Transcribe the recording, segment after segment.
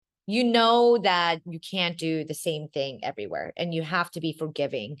you know that you can't do the same thing everywhere, and you have to be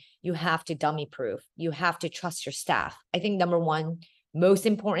forgiving. You have to dummy proof. You have to trust your staff. I think number one, most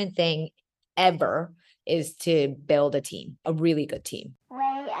important thing ever is to build a team, a really good team.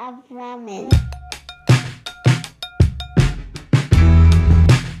 Way of ramen.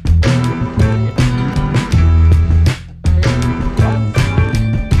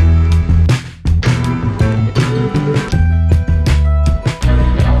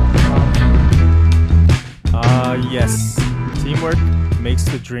 Yes, teamwork makes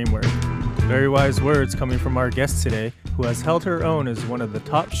the dream work. Very wise words coming from our guest today, who has held her own as one of the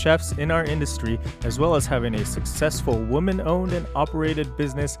top chefs in our industry, as well as having a successful woman-owned and operated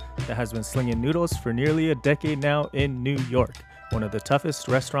business that has been slinging noodles for nearly a decade now in New York, one of the toughest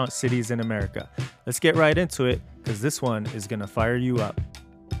restaurant cities in America. Let's get right into it, because this one is going to fire you up.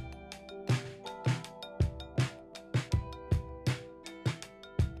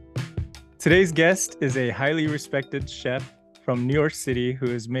 Today's guest is a highly respected chef from New York City who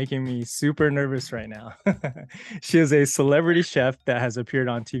is making me super nervous right now. She is a celebrity chef that has appeared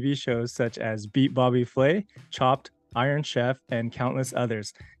on TV shows such as Beat Bobby Flay, Chopped, Iron Chef, and countless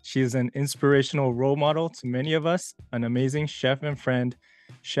others. She is an inspirational role model to many of us, an amazing chef and friend,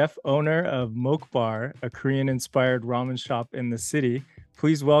 chef owner of Mok Bar, a Korean-inspired ramen shop in the city.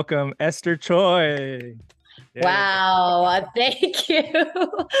 Please welcome Esther Choi. Yeah. Wow, thank you.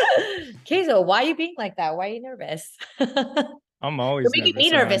 Okay, so why are you being like that? Why are you nervous? I'm always You're making me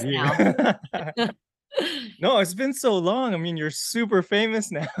nervous now. No, it's been so long. I mean, you're super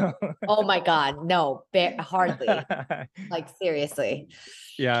famous now. Oh my God, no, hardly. Like seriously.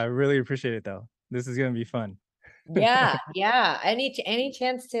 Yeah, I really appreciate it though. This is gonna be fun. Yeah, yeah. Any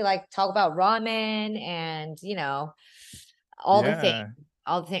chance to like talk about ramen and all the things, Yeah.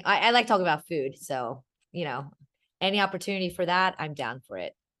 all the things. I like talking about food, so any opportunity for that, I'm down for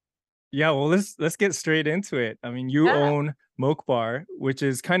it. Yeah, well, let's get straight into it. I mean, you Yeah. own Mok Bar, which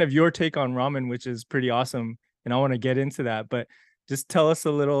is kind of your take on ramen, which is pretty awesome, and I want to get into that. But just tell us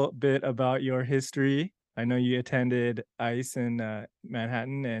a little bit about your history. I know you attended ICE in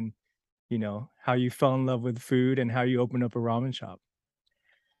Manhattan, and how you fell in love with food and how you opened up a ramen shop.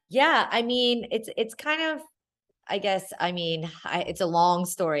 Yeah, I mean, it's kind of, I guess, it's a long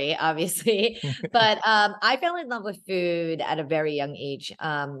story, obviously, but I fell in love with food at a very young age.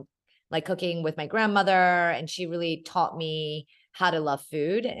 Like cooking with my grandmother, and she really taught me how to love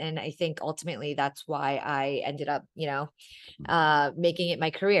food. And I think ultimately that's why I ended up, making it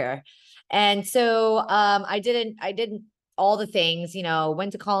my career. And so I didn't all the things,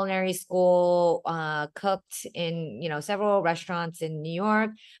 went to culinary school, cooked in, several restaurants in New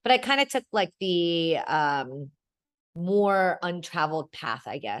York, but I kind of took like the more untraveled path,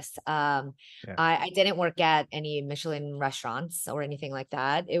 I guess. Yeah. I didn't work at any Michelin restaurants or anything like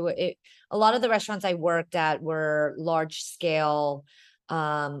that. A lot of the restaurants I worked at were large scale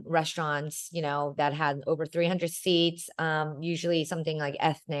restaurants, that had over 300 seats, usually something like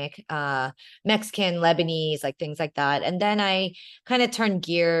ethnic, Mexican, Lebanese, like things like that. And then I kind of turned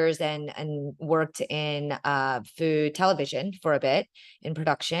gears and worked in food television for a bit in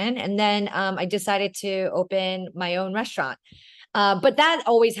production. And then I decided to open my own restaurant. But that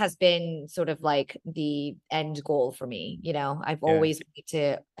always has been sort of like the end goal for me. I've Yeah. always wanted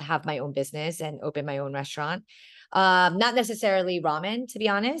to have my own business and open my own restaurant. Not necessarily ramen, to be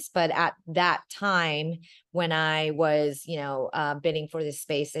honest, but at that time when I was, bidding for this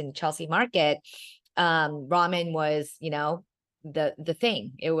space in Chelsea Market, ramen was, the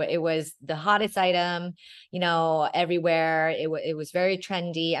thing. It was the hottest item, everywhere. It was very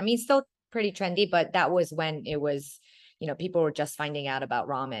trendy. I mean, still pretty trendy, but that was when it was, people were just finding out about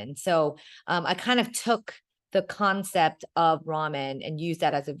ramen. So I kind of took the concept of ramen and used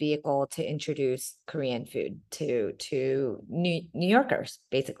that as a vehicle to introduce Korean food to New Yorkers,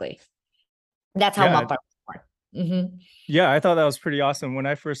 basically. That's how Yeah. Mukbang was born. Mm-hmm. Yeah, I thought that was pretty awesome. When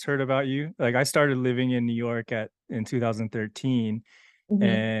I first heard about you, like I started living in New York in 2013, Mm-hmm.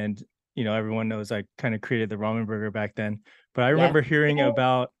 and everyone knows I kind of created the ramen burger back then. But I Yeah. remember hearing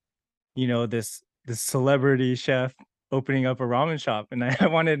about, this celebrity chef opening up a ramen shop, and I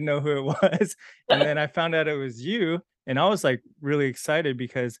wanted to know who it was. And then I found out it was you, and I was like really excited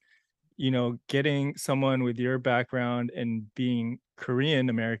because, getting someone with your background and being Korean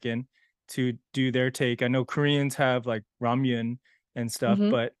American to do their take. I know Koreans have like ramyun and stuff,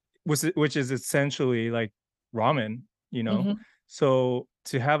 Mm-hmm. but which is essentially like ramen, you know. Mm-hmm. So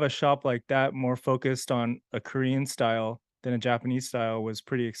to have a shop like that more focused on a Korean style than a Japanese style was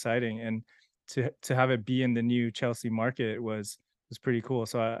pretty exciting, and to have it be in the new Chelsea market was pretty cool.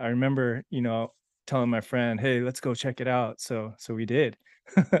 So I remember, telling my friend, "Hey, let's go check it out." So we did.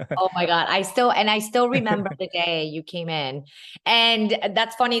 Oh my God. I still remember the day you came in. And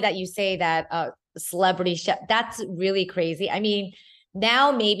that's funny that you say that celebrity chef. That's really crazy. I mean,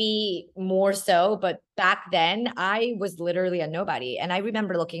 now maybe more so, but back then I was literally a nobody. And I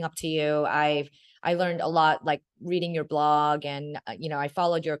remember looking up to you. I learned a lot like reading your blog, and I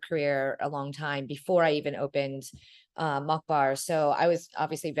followed your career a long time before I even opened Mukbar. So I was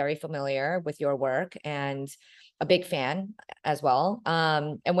obviously very familiar with your work and a big fan as well.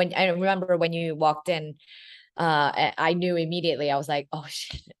 And when I remember when you walked in, I knew immediately. I was like, oh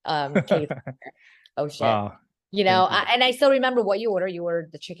shit, Kate, oh shit. Wow. Thank you. And I still remember what you ordered. You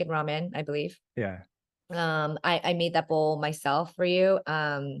ordered the chicken ramen, I believe. Yeah. I made that bowl myself for you.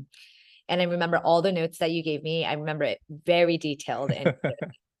 And I remember all the notes that you gave me. I remember it very detailed and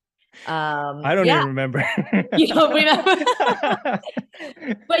I don't yeah, even remember. you don't remember.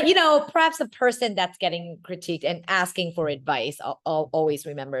 But perhaps a person that's getting critiqued and asking for advice always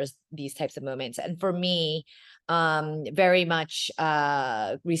remembers these types of moments. And for me, very much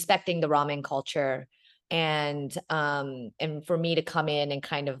respecting the ramen culture, and for me to come in and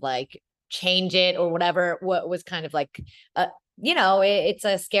kind of like change it or whatever, what was kind of like it's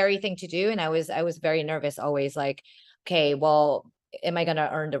a scary thing to do. And I was very nervous, always like, okay, well, am I going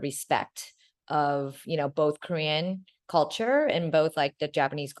to earn the respect of both Korean culture and both like the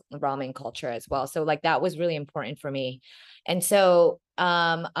Japanese ramen culture as well? So like that was really important for me. And so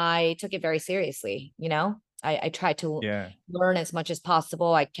I took it very seriously. I tried to Yeah. learn as much as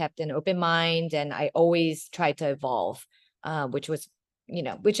possible. I kept an open mind, and I always tried to evolve, which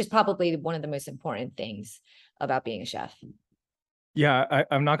is probably one of the most important things about being a chef. Yeah,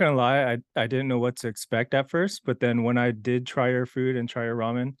 I'm not gonna lie, I didn't know what to expect at first, but then when I did try your food and try your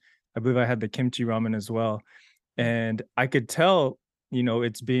ramen, I believe I had the kimchi ramen as well, and I could tell,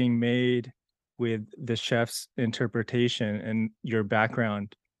 it's being made with the chef's interpretation and your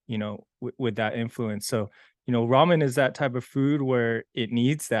background, with that influence. So, ramen is that type of food where it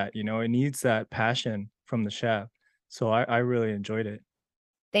needs that, it needs that passion from the chef. So I really enjoyed it.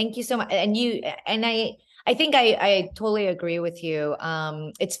 Thank you so much. And I think I totally agree with you.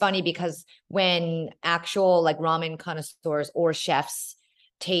 It's funny because when actual like ramen connoisseurs or chefs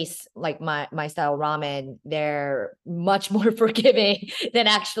taste like my style ramen, they're much more forgiving than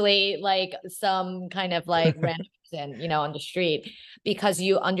actually like some kind of like random person, on the street, because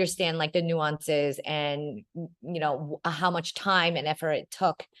you understand like the nuances and how much time and effort it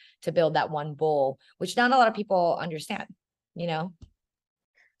took to build that one bowl, which not a lot of people understand, you know?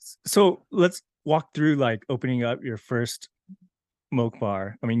 So let's walk through like opening up your first Moke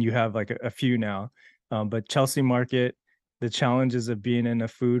Bar. I mean, you have like a few now, but Chelsea Market, the challenges of being in a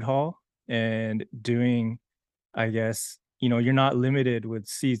food hall and doing, I guess, you're not limited with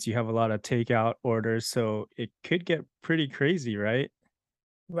seats. You have a lot of takeout orders, so it could get pretty crazy, right?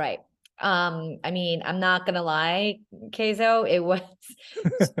 Right. I mean, I'm not gonna lie, Keizo, it was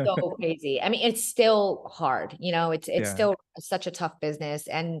so crazy. I mean, it's still hard, it's Yeah. still such a tough business.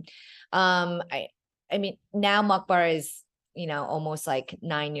 And um I I mean, now Mukbar is, almost like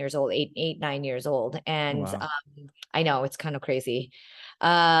 9 years old, 9 years old. And Wow. I know it's kind of crazy.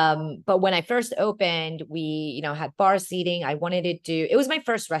 But when I first opened, we, had bar seating. It was my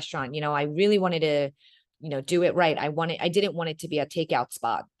first restaurant, I really wanted to do it right. I didn't want it to be a takeout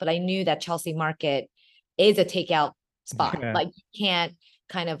spot, but I knew that Chelsea Market is a takeout spot. Yeah. Like you can't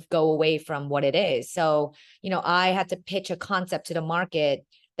kind of go away from what it is. So, I had to pitch a concept to the market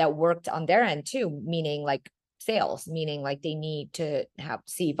that worked on their end too, meaning like sales, meaning like they need to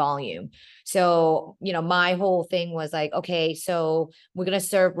see volume. So, my whole thing was like, okay, so we're gonna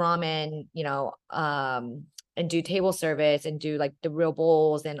serve ramen, and do table service and do like the real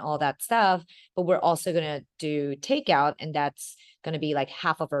bowls and all that stuff, but we're also going to do takeout, and that's going to be like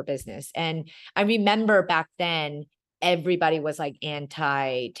half of our business. And I remember back then everybody was like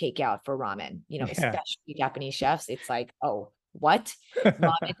anti takeout for ramen, Yeah. especially Japanese chefs. It's like, oh, what?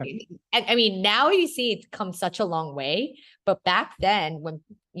 Ramen. And I mean, now you see it's come such a long way, but back then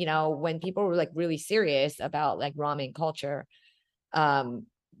when people were like really serious about like ramen culture, um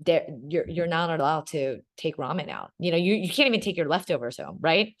you're not allowed to take ramen out. You can't even take your leftovers home,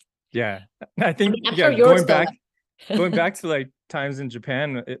 right? Yeah. I I think, mean, I'm yeah, sure yours going still back going back to like times in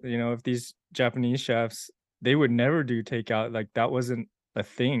Japan, if these Japanese chefs, they would never do takeout, like that wasn't a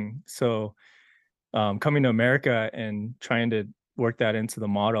thing. So coming to America and trying to work that into the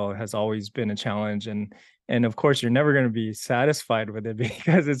model has always been a challenge. And of course you're never going to be satisfied with it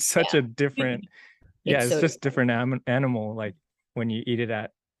because it's such a yeah. different, yeah, It's it's so just different. different animal, like when you eat it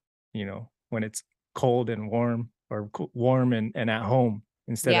at, when it's cold and warm, or warm and at home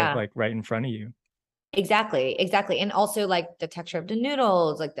instead of Yeah. like right in front of you. Exactly, exactly. And also like the texture of the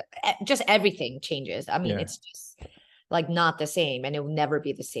noodles, like just everything changes. I mean, Yeah. it's just like not the same and it will never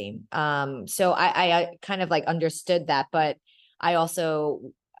be the same. So I kind of like understood that, but I also,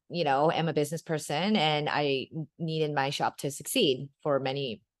 am a business person and I needed my shop to succeed for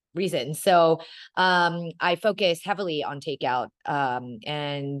many reasons. So I focused heavily on takeout.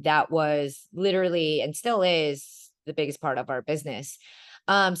 And that was literally and still is the biggest part of our business.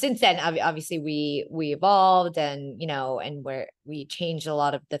 Since then, obviously we evolved and, and we changed a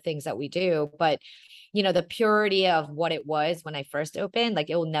lot of the things that we do, but the purity of what it was when I first opened, like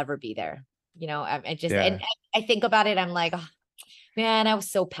it will never be there. I just, Yeah. and I think about it, I'm like, oh, man, I was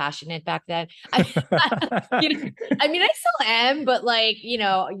so passionate back then. I, I mean, I still am, but like,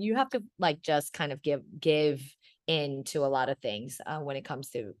 you have to like just kind of give into a lot of things when it comes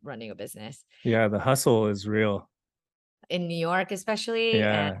to running a business Yeah, the hustle is real. in New York, especially,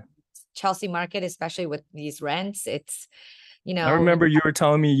 and Yeah. Chelsea market, especially with these rents. It's, I you remember you were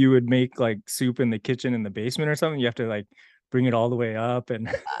telling me you would make like soup in the kitchen in the basement or something. You have to like bring it all the way up and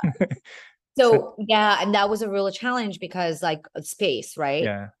so so yeah, and that was a real challenge because like space, right?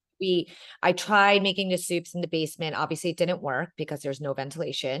 yeah. We I tried making the soups in the basement. Obviously, it didn't work because there's no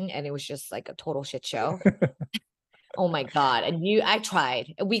ventilation and it was just like a total shit show. Oh my God. And I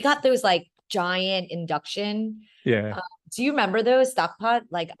tried. We got those like giant induction. Yeah. uh, do you remember those stock pot?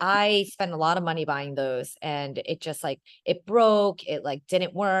 Like I spent a lot of money buying those and it just like it broke, it like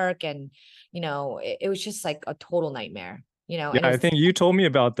didn't work. And it was just like a total nightmare, Yeah, and it I was, think you told me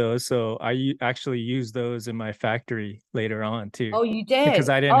about those. So actually used those in my factory later on too. oh, you Because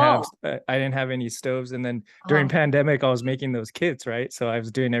did. Oh, I didn't have any stoves. And then during uh-huh. pandemic, I was making those kits, right? So I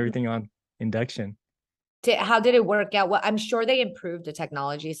was doing everything on induction. How did it work out? Well, I'm sure they improved the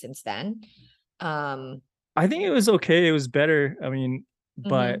technology since then. Um, I think it was okay. It was better. I mean,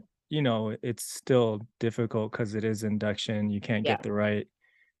 but mhm. it's still difficult because it is induction. You can't Yeah, get the right,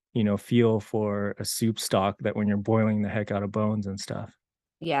 feel for a soup stock that when you're boiling the heck out of bones and stuff.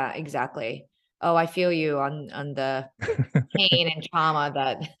 yeah, exactly. Oh, I feel you on the pain and trauma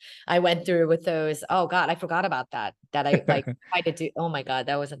that I went through with those. Oh God, I forgot about that. That I like tried to do. Oh my God,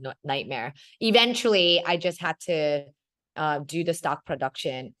 that was a nightmare. Eventually, I just had to do the stock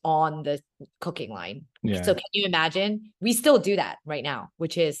production on the cooking line. So Yeah. can you imagine? We still do that right now,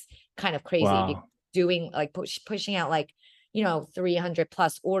 which is kind of crazy. Wow. Doing like pushing out like 300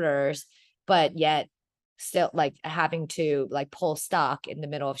 plus orders, but yet still like having to like pull stock in the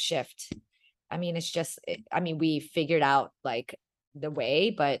middle of shift. I mean, it's just, I mean, we figured out like the way,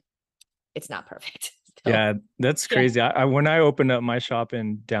 but it's not perfect still. Yeah, that's Yeah. crazy. When I opened up my shop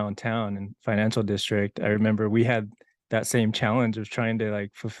in downtown in Financial District, I remember we had that same challenge of trying to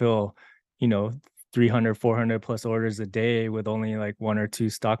like fulfill, you know, 300, 400 plus orders a day with only like one or two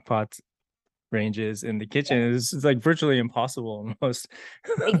stock pots ranges in the kitchen. It's like virtually impossible almost.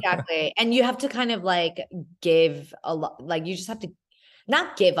 Exactly. And you have to kind of like give a lot, like you just have to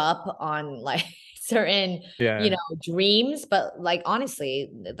not give up on like certain, Yeah. dreams, but like honestly,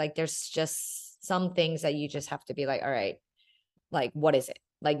 like there's just some things that you just have to be like, all right, like what is it?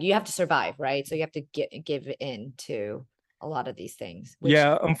 Like you have to survive, right? So you have to give in to a lot of these things, which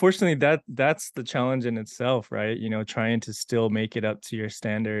Yeah, unfortunately that's the challenge in itself, right? Trying to still make it up to your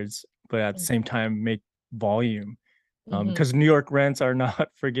standards, but at the same time make volume. Mhm, Because New York rents are not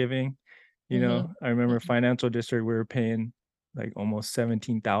forgiving. mhm, I remember mhm. Financial District, we were paying like almost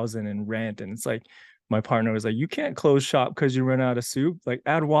 17,000 in rent. And it's like my partner was like, you can't close shop because you run out of soup. Like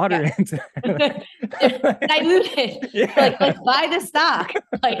add water Yeah. into it. Diluted. Like, Yeah. let's buy the stock.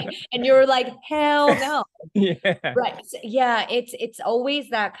 Like, and you're like, hell no. Yeah. Right. Yeah, it's always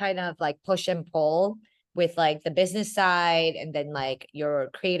that kind of like push and pull with like the business side and then like your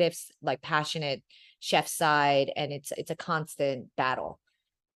creative, like passionate chef side. And it's a constant battle.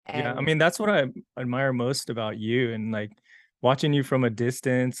 Yeah, I And mean, that's what I admire most about you and like watching you from a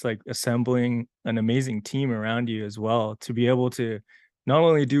distance, like assembling an amazing team around you as well to be able to not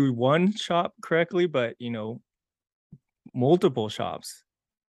only do one shop correctly, but multiple shops.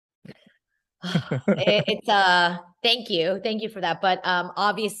 it's thank you. Thank you for that. But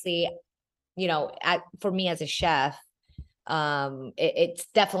obviously, for me as a chef, it's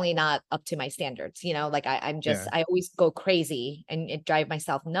definitely not up to my standards, like I'm just, Yeah. I always go crazy and it drive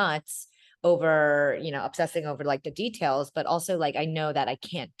myself nuts over, obsessing over like the details, but also like I know that I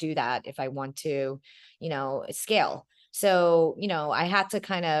can't do that if I want to, scale. So, I had to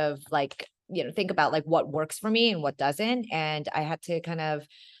kind of like, think about like what works for me and what doesn't. And I had to kind of,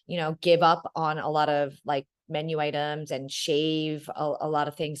 give up on a lot of like menu items and shave a lot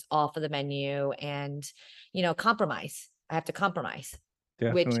of things off of the menu and, compromise. I have to compromise.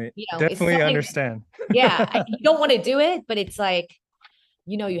 which, Definitely, you know, is definitely something, understand. yeah, you don't want to do it, but it's like,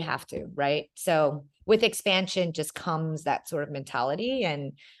 you know, you have to, right? So with expansion just comes that sort of mentality.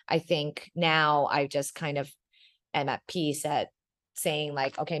 And I think now I just kind of am at peace at saying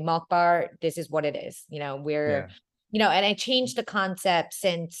like, okay, Milk Bar, this is what it is. You know, Yeah. and I changed the concept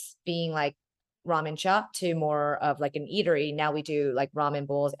since being like ramen shop to more of like an eatery. Now we do like ramen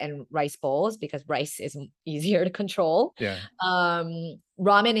bowls and rice bowls because rice is easier to control. Yeah.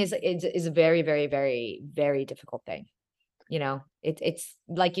 Ramen is a very, very, very, very difficult thing. You know, it's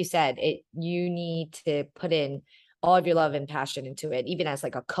like you said, you need to put in all of your love and passion into it, even as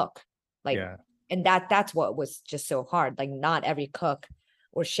like a cook. Like, Yeah. and that's what was just so hard. Like not every cook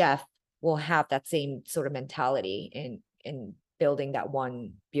or chef will have that same sort of mentality in building that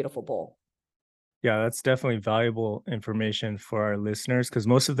one beautiful bowl. Yeah, that's definitely valuable information for our listeners because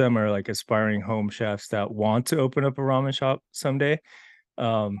most of them are like aspiring home chefs that want to open up a ramen shop someday.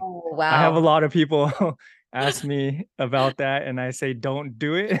 Um, Oh, I have a wow. lot of people ask me about that, and I say, don't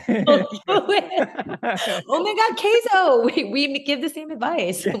do it. Don't do it. Oh my God, queso. We give the same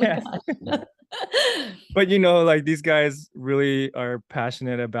advice. Oh my Yeah. God. But like these guys really are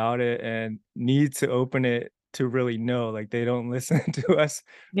passionate about it and need to open it to really know. Like they don't listen to us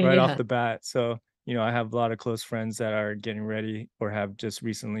right off Yeah. the bat. So, I have a lot of close friends that are getting ready or have just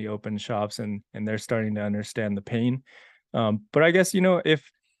recently opened shops and they're starting to understand the pain. But I guess,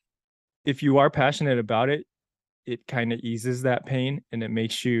 if you are passionate about it, it kind of eases that pain and it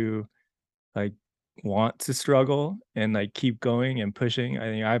makes you like want to struggle and like keep going and pushing. I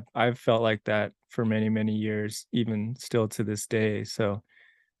think I've felt like that for many, many years, even still to this day. So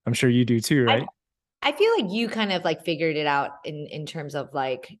I'm sure you do too, I right? I feel like you kind of like figured it out in terms of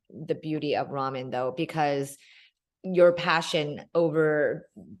like the beauty of ramen though, because your passion over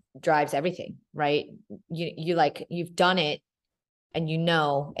drives everything, right? You like you've done it and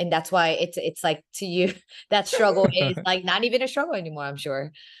and that's why it's like to you that struggle is like not even a struggle anymore, I'm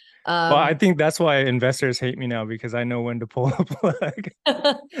sure. Well, I Um think that's why investors hate me now because I know when to pull the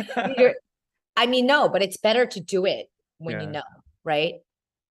plug. you're I mean, no, but it's better to do it when you Yeah. know, right?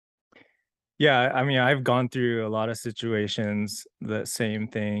 Yeah, I mean, I've gone through a lot of situations, the same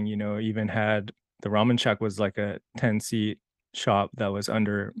thing, even had the ramen shack was like a 10-seat shop that was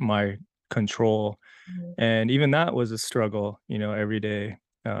under my control. Mhm. And even that was a struggle, every day,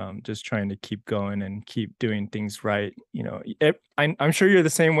 just trying to keep going and keep doing things right. I'm sure you're the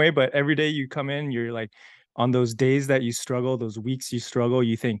same way, but every day you come in, you're like, on those days that you struggle, those weeks you struggle,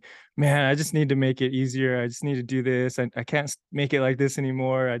 you think, man, I just need to make it easier. I just need to do this. I can't make it like this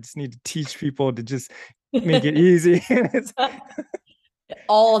anymore. I just need to teach people to just make it easy.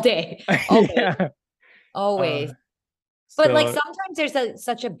 All day, always, Yeah. always. Uh, But like so sometimes there's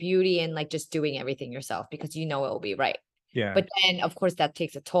such a beauty in like just doing everything yourself because you know it will be right. yeah. But then of course that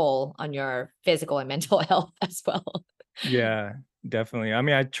takes a toll on your physical and mental health as well. Yeah, definitely. I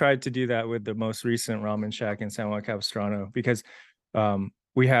mean, I tried to do that with the most recent ramen shack in San Juan Capistrano because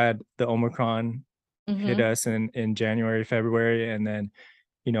we had the Omicron hit Hmm. us in January, February, and then,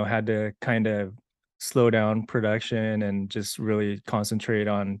 had to kind of slow down production and just really concentrate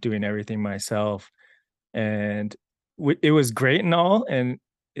on doing everything myself. And it was great and all, and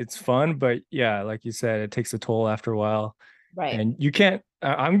it's fun, but yeah, like you said, it takes a toll after a while. Right. And you can't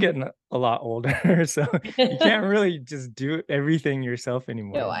I'm getting a lot older, so you can't really just do everything yourself No,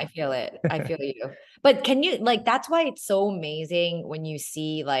 anymore. I feel it. I feel you. But can you like that's why it's so amazing when you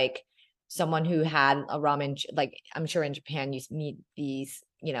see like someone who had a like I'm sure in Japan meet these,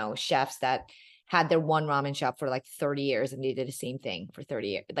 chefs that had their one ramen shop for like 30 years and they did the same thing for 30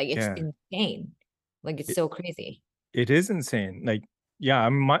 years. Like it's Yeah, insane. Like it's it so crazy. it is insane. Like, yeah,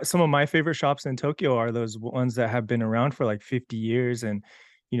 some of my favorite shops in Tokyo are those ones that have been around for like 50 years and,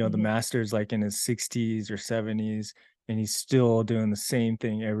 the Mhm. master's like in his 60s or 70s, and he's still doing the same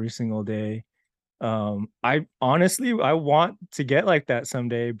thing every single day. I honestly I want to get like that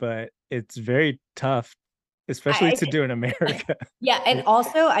someday, but it's very tough, especially I to do in America. Yeah, and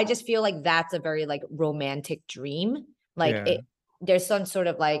also I just feel like that's a very like romantic dream. Like Yeah. there's some sort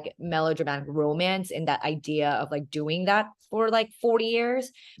of like melodramatic romance in that idea of like doing that for like 40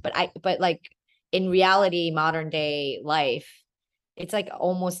 years. But like in reality, modern day life, it's like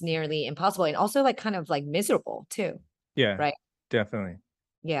almost nearly impossible and also like kind of like miserable too, Yeah, right? definitely.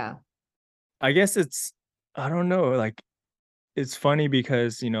 Yeah. I guess I don't know, like it's funny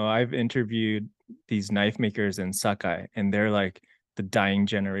because, I've interviewed these knife makers in Sakai and they're like the dying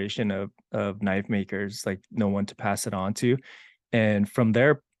generation of knife makers, like no one to pass it on to. And from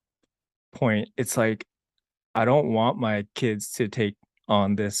their point, it's like I don't want my kids to take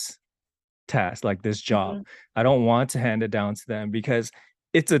on this task, like this job. Mhm. I don't want to hand it down to them because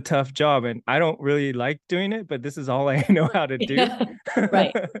it's a tough job and I don't really like doing it, but this is all I know how to do. Yeah.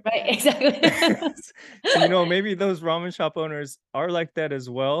 Right. Right. Exactly. So, maybe those ramen shop owners are like that as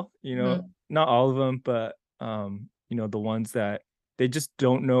well, Mhm. not all of them, but the ones that they just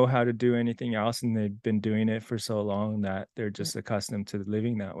don't know how to do anything else and they've been doing it for so long that they're just accustomed to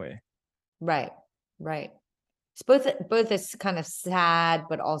living that way. Right. Right. It's both is kind of sad,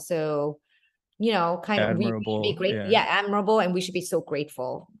 but also, kind of we should be Admirable. great. Yeah. Yeah, admirable, and we should be so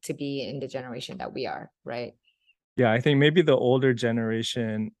grateful to be in the generation that we are, right? Yeah, I think maybe the older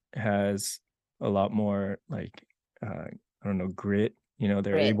generation has a lot more like I don't know, grit. They're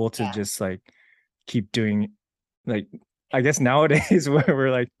Great. able to Yeah. just like keep doing like I guess nowadays where we're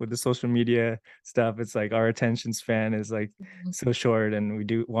like with the social media stuff, it's like our attention span is like Mhm. so short and we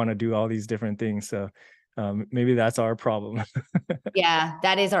do want to do all these different things. So maybe that's our problem. Yeah,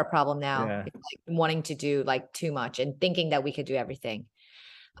 that is our problem now. Yeah, It's like wanting to do like too much and thinking that we could do everything.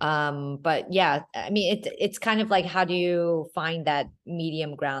 But yeah, I mean, it's kind of like how do you find that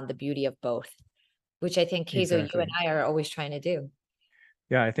medium ground, the beauty of both, which I think Keizo, you and exactly. I are always trying to do.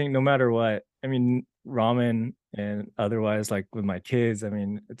 Yeah, I think no matter what, I mean, ramen and otherwise, like with my kids, I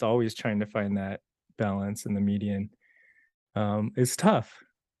mean, it's always trying to find that balance in the median. It's tough.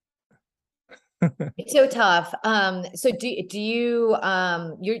 It's so tough. So do you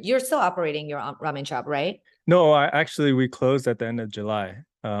you're still operating your ramen shop, right? No, we closed at the end of July.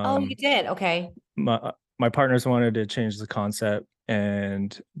 Oh, you did. Okay. My partners wanted to change the concept,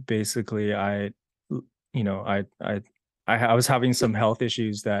 and basically, l- you know, I was having some health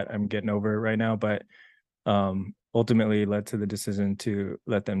issues that I'm getting over right now, but ultimately led to the decision to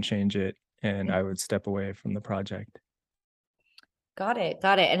let them change it, and I would step away from the project. Got it.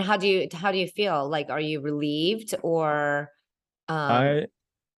 Got it. And how do you feel? Like, are you relieved or um I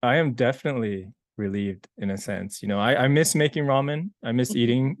I am definitely relieved in a sense. I miss making ramen. I miss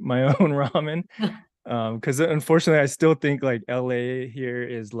eating my own ramen. Because unfortunately, I still think like LA here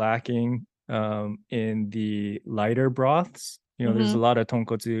is lacking in the lighter broths. There's a Mhm, lot of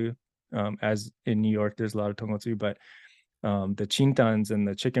tonkotsu, as in New York, there's a lot of tonkotsu, but the chintans and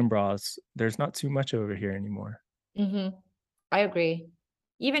the chicken broths, there's not too much over here anymore. mhm. I agree.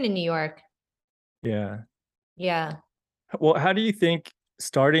 Even in New York. Yeah. Yeah. Well, how do you think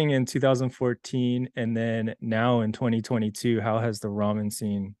starting in 2014 and then now in 2022, how has the ramen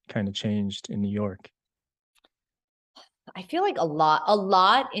scene kind of changed in New York? I feel like a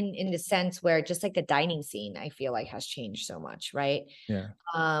lot in the sense where just like the dining scene, I feel like has changed so much, right? Yeah.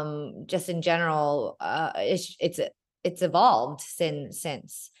 Just in general, it's evolved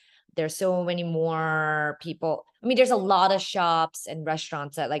since there's so many more people. I mean, there's a lot of shops and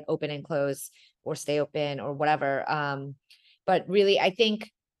restaurants that like open and close or stay open or whatever. But really, I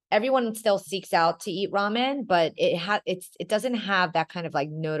think everyone still seeks out to eat ramen, but it doesn't have that kind of like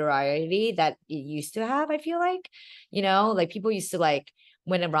notoriety that it used to have. I feel like people used to like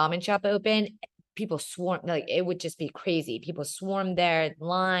when a ramen shop opened, people swarm like it would just be crazy. People swarm there,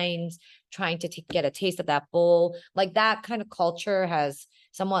 lines, trying to get a taste of that bowl. Like that kind of culture has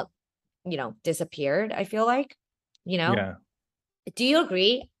somewhat, disappeared, I feel like, you know. Yeah. Do you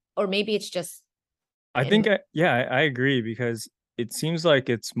agree? Or maybe it's just I in think I agree because it seems like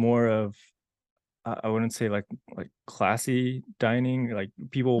it's more of I wouldn't say like classy dining, like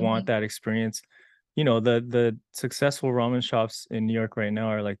people want Mhm, that experience. The successful ramen shops in New York right now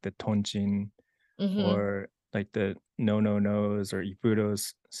are like the Tonchin mhm, or like the No No No's or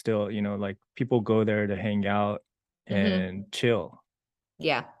Ibudos still, like people go there to hang out mhm. and chill.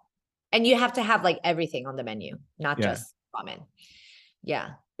 Yeah. And you have to have like everything on the menu, not Yeah. just ramen.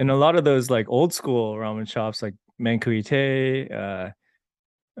 Yeah. And a lot of those like old school ramen shops like Mankuite,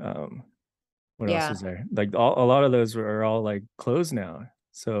 um, what else Yeah. is there? Like a lot of those are all like closed now.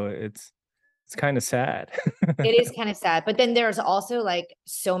 So it's kind of sad. It is kind of sad. But then there's also like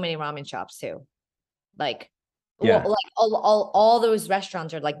so many ramen shops too. Like, well, Yeah. like all those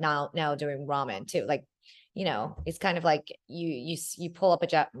restaurants are like now doing ramen too. Like, it's kind of like you pull up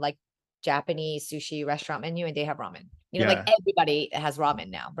a like Japanese sushi restaurant menu and they have ramen. Like Yeah. everybody has ramen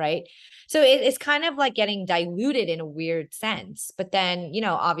now, right? So it's kind of like getting diluted in a weird sense. But then,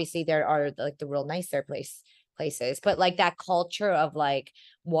 obviously there are like the real nicer places, but like that culture of like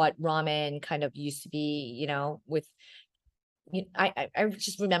what ramen kind of used to be, with I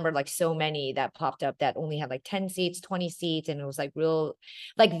just remember like so many that popped up that only had like 10 seats, 20 seats, and it was like real,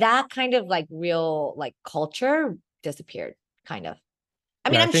 like that kind of like real like culture disappeared, kind of. I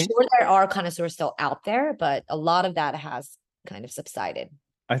mean, Yeah, I I'm think sure there are connoisseurs still out there, but a lot of that has kind of subsided.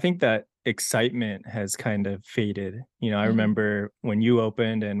 I think that excitement has kind of faded. I Mhm. remember when you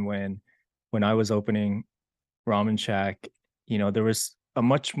opened and when I was opening Ramen Shack, there was a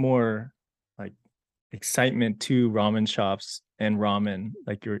much more like excitement to ramen shops and ramen,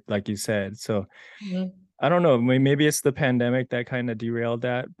 like you said. So Mhm. I don't know. Maybe it's the pandemic that kind of derailed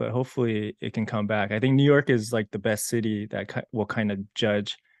that, but hopefully it can come back. I think New York is like the best city that will kind of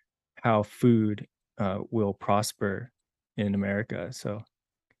judge how food will prosper in America. So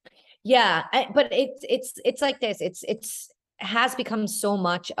Yeah, but it's like this. It's has become so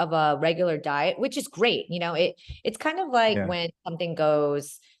much of a regular diet, which is great. You know, it's kind of like yeah, when something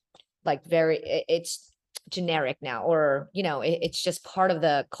goes like it's generic now, or you know, it's just part of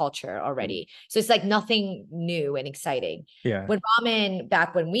the culture already. So it's like nothing new and exciting. yeah, When ramen,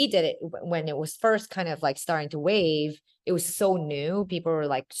 back when we did it, when it was first kind of like starting to wave, it was so new. People were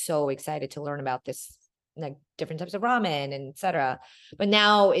like so excited to learn about this, like different types of ramen and etc. But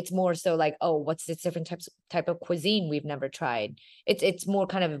now it's more so like, oh, what's this different type of cuisine we've never tried? It's more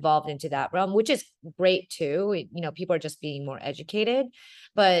kind of evolved into that realm, which is great too. You know, people are just being more educated.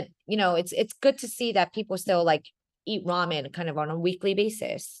 But you know, it's good to see that people still like eat ramen kind of on a weekly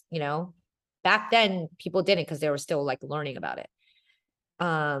basis. You know, back then people didn't because they were still like learning about it.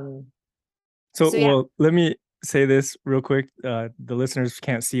 Um, So, so yeah. well, let me say this real quick. The listeners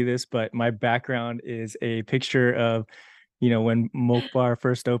can't see this, but my background is a picture of, when Mokbar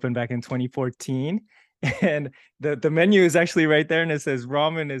first opened back in 2014. And the menu is actually right there and it says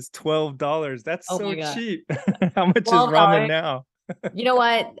ramen is $12. That's Oh so my God. cheap. How much is ramen $12. now? You know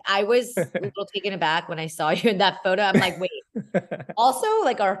what? I was a little taken aback when I saw you in that photo. I'm like, wait, also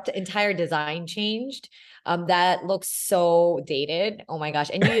like our entire design changed. That looks so dated. Oh my gosh.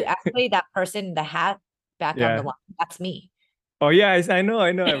 And you actually, that person, the hat back on the Yeah. line, that's me. Oh yeah, I know,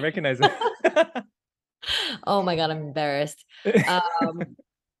 I recognize it. Oh my God, I'm embarrassed. Um,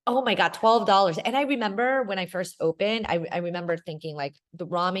 oh my God, $12. And I remember when I first opened, I remember thinking like the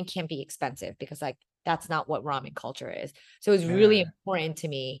ramen can't be expensive because like that's not what ramen culture is. So it's really Yeah. important to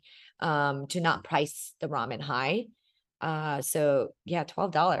me to not price the ramen high. So yeah,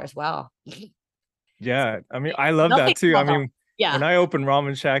 $12. Wow. Yeah, I mean, I love Nothing that too. I $12. mean, when Yeah. I opened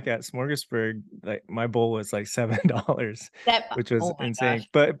Ramen Shack at Smorgasburg, like my bowl was like $7, That which was oh my insane. gosh.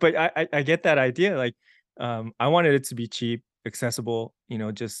 But I get that idea. Like, I wanted it to be cheap, accessible,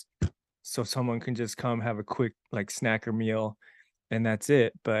 just so someone can just come have a quick like snack or meal, and that's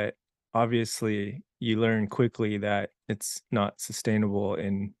it. But obviously, you learn quickly that it's not sustainable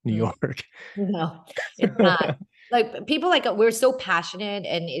in New Mm, York. no, it's not. Like people like we're so passionate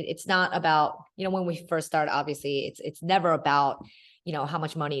and it's not about, you know, when we first started, obviously it's never about, you know, how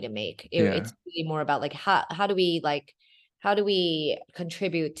much money to make. Yeah, It's really more about like how do we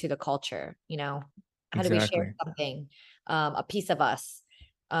contribute to the culture, you know? How do we share exactly. something, a piece of us?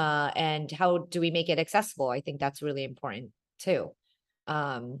 And how do we make it accessible? I think that's really important too.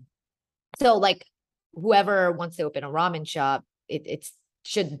 Um, so like whoever wants to open a ramen shop, it's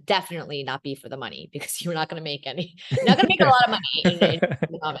should definitely not be for the money because you're not going to make any, you're not going to make a lot of money in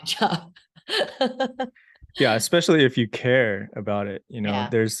a ramen shop. Yeah, especially if you care about it, Yeah.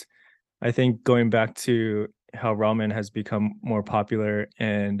 I think going back to how ramen has become more popular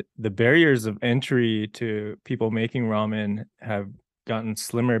and the barriers of entry to people making ramen have gotten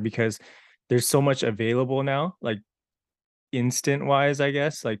slimmer because there's so much available now, like instant wise, I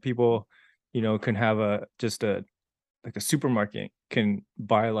guess. Like people, can have just a like a supermarket can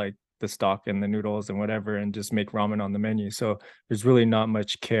buy like the stock and the noodles and whatever and just make ramen on the menu. So there's really not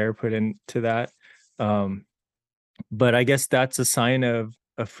much care put into that. Um, but I guess that's a sign of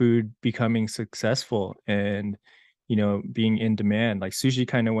a food becoming successful and being in demand. Like sushi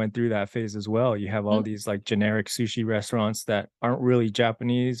kind of went through that phase as well. You have all Mhm. these like generic sushi restaurants that aren't really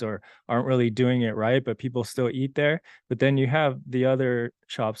Japanese or aren't really doing it right, but people still eat there. But then you have the other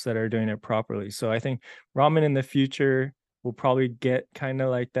shops that are doing it properly. So I think ramen in the future will probably get kind of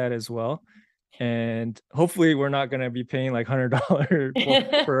like that as well. And hopefully we're not going to be paying like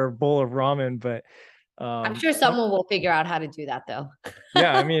 $100 for a bowl of ramen, but I'm sure I'm, someone will figure out how to do that though.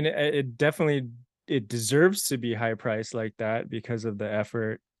 yeah, I mean, it definitely it deserves to be high priced like that because of the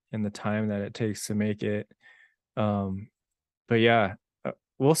effort and the time that it takes to make it. Um, but yeah,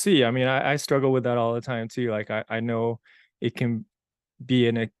 we'll see. I mean, I struggle with that all the time too. Like I know it can be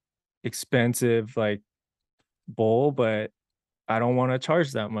an expensive like bowl, but I don't want to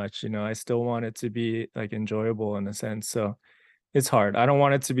charge that much. I still want it to be like enjoyable in a sense. So it's hard. I don't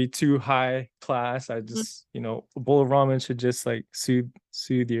want it to be too high class. I just, a bowl of ramen should just like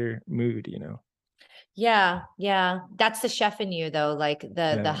soothe your mood. Yeah, yeah. That's the chef in you though, like the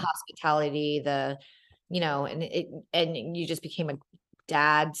Yeah. hospitality, the, you know, and you just became a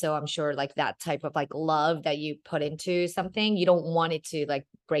dad, so I'm sure like that type of like love that you put into something, you don't want it to like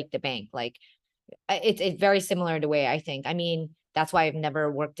break the bank. Like it's very similar to way I think. I mean, That's why I've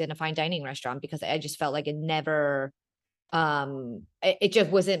never worked in a fine dining restaurant, because I just felt like it never, it just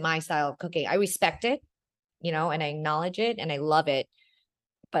wasn't my style of cooking. I respect it, and I acknowledge it and I love it,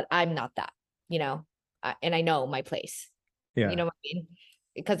 but I'm not that, and I know my place. You Yeah. know what I mean?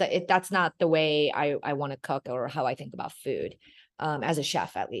 Because that's not the way I want to cook, or how I think about food, as a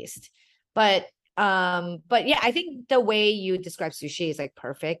chef, at least. But yeah, I think the way you describe sushi is like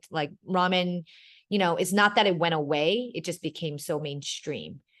perfect. Like ramen, it's not that it went away, it just became so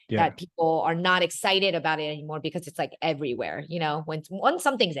mainstream Yeah. that people are not excited about it anymore, because it's like everywhere. When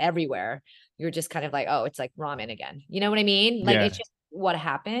something's everywhere, you're just kind of like, oh, it's like ramen again. You know what I mean? Like, Yeah. it's just what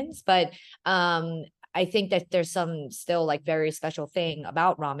happens. But I think that there's some still like very special thing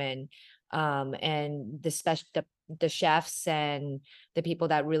about ramen, and the chefs and the people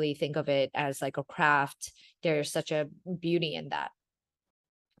that really think of it as like a craft. There's such a beauty in that,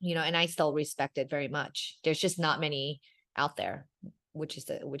 and I still respect it very much. There's just not many out there, which is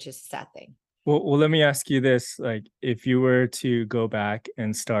a sad thing. Well, let me ask you this: like, if you were to go back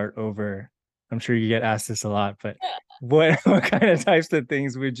and start over, I'm sure you get asked this a lot, but what what kind of types of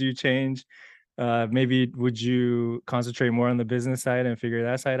things would you change? Maybe would you concentrate more on the business side and figure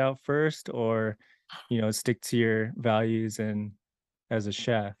that side out first, or stick to your values and as a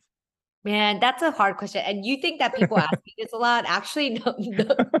chef? Man, that's a hard question. And you think that people ask me this a lot? Actually, no, no,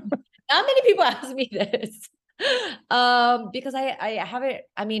 not many people ask me this. Because I haven't,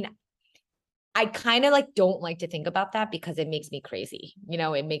 I mean, I kind of like don't like to think about that, because it makes me crazy.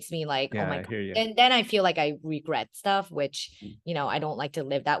 It makes me like, oh Yeah, my I God. hear you. And then I feel like I regret stuff, which, I don't like to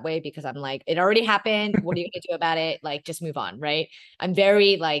live that way, because I'm like, it already happened. What are you gonna do about it? Like, just move on, right? I'm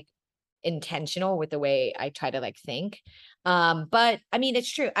very like intentional with the way I try to like think. But I mean,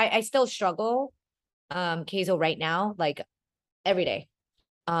 it's true. I still struggle, Keizo, right now, like every day.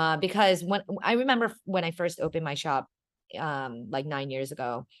 Because when I remember when I first opened my shop, like 9 years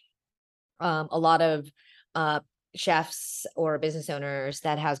ago, a lot of uh chefs or business owners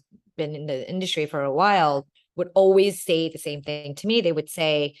that has been in the industry for a while would always say the same thing to me. They would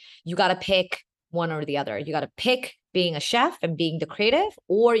say, you got to pick one or the other. You got to pick being a chef and being the creative,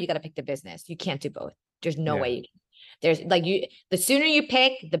 or you got to pick the business. You can't do both. There's no Yeah. way you can. There's like, the sooner you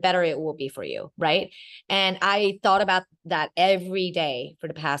pick, the better it will be for you, right? And I thought about that every day for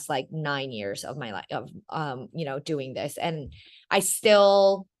the past like 9 years of my life of doing this. And I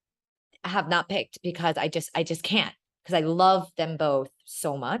still have not picked, because I just can't, because I love them both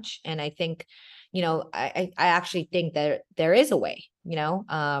so much. And I think, I actually think that there is a way,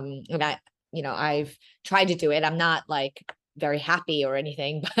 and I've tried to do it. I'm not like very happy or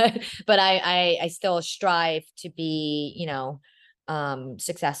anything, but I still strive to be,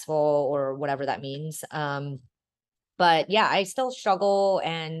 successful, or whatever that means. But yeah, I still struggle,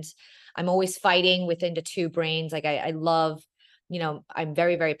 and I'm always fighting within the two brains. Like, I love, I'm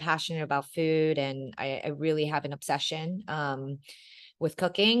very, very passionate about food, and I really have an obsession with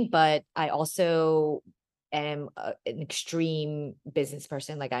cooking, but I also am an extreme business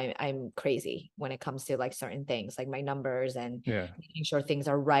person. Like, I'm crazy when it comes to like certain things, like my numbers and Yeah. making sure things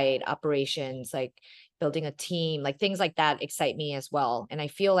are right, operations, like building a team, like things like that excite me as well. And I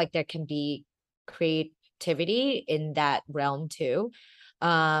feel like there can be creativity in that realm too.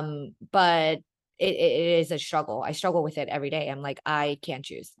 But it is a struggle. I struggle with it every day. I'm like, I can't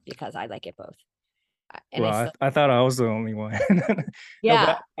choose, because I like it both. And I Well, still, I thought I was the only one. No, but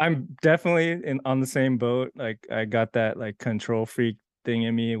yeah, I'm definitely on the same boat. Like, I got that like control freak thing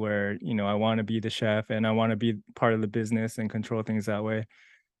in me where, I want to be the chef and I want to be part of the business and control things that way.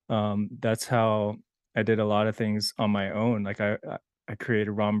 That's how I did a lot of things on my own. Like, I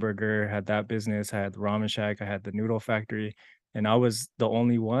created Romburger, had that business, I had the Ramen Shack, I had the Noodle Factory, and I was the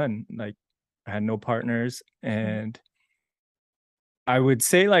only one. Like, I had no partners, Mhm. and I would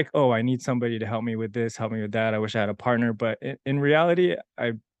say like, "Oh, I need somebody to help me with this, help me with that. I wish I had a partner," but in reality,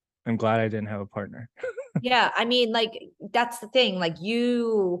 I'm glad I didn't have a partner. Yeah, I mean, like, that's the thing. Like,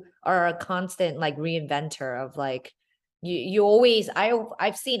 you are a constant like reinventor of like, you always,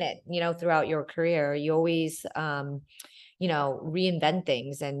 I've seen it, throughout your career. You always reinvent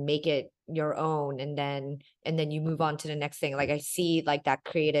things and make it your own, and then you move on to the next thing. Like, I see like that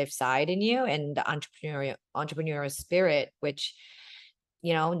creative side in you, and the entrepreneurial spirit, which,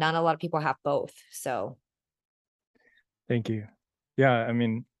 not a lot of people have both. So Thank you. Yeah, I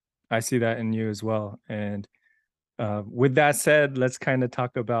mean, I see that in you as well, and, with that said, let's kinda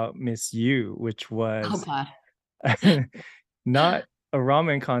talk about Miss You, which oh was God. not a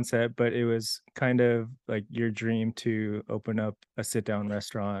ramen concept, but it was kind of like your dream to open up a sit-down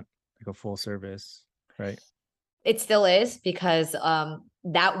restaurant, like a full service, right? It still is, because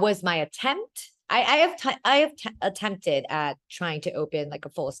that was my attempt. I have attempted at trying to open like a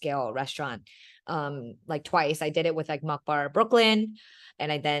full scale restaurant, like twice. I did it with like Mukbar Brooklyn,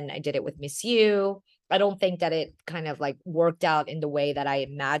 and I did it with Miss You. I don't think that it kind of like worked out in the way that I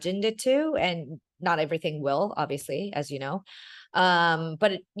imagined it to, and not everything will, obviously, as you know.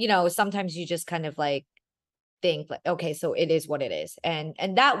 But you know, sometimes you just kind of like think like, okay, so it is what it is, and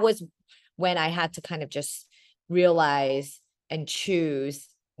that was when I had to kind of just realize and choose,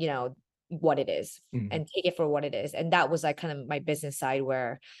 you know, what it is Mhm. and take it for what it is. And that was like kind of my business side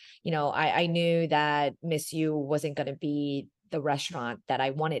where, you know, I knew that Miss You wasn't going to be the restaurant that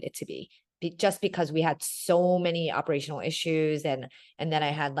I wanted it to be, just because we had so many operational issues, and then I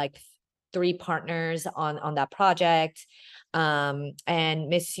had like three partners on that project. And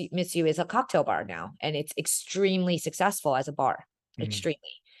Miss You is a cocktail bar now, and it's extremely successful as a bar, Mhm.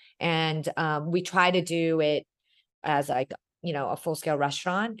 extremely. And we try to do it as like, you know, a full scale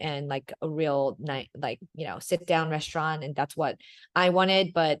restaurant and like a real night, like, you know, sit down restaurant. And that's what I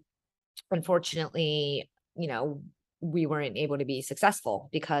wanted. But unfortunately, you know, we weren't able to be successful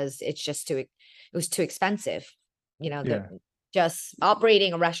because it's just it was too expensive. You know, the Yeah. just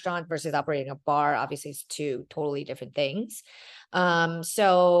operating a restaurant versus operating a bar obviously is two totally different things.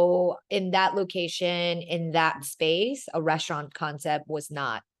 So in that location, in that space, a restaurant concept was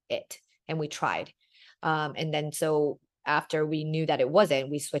not it. And we tried. And then so after we knew that it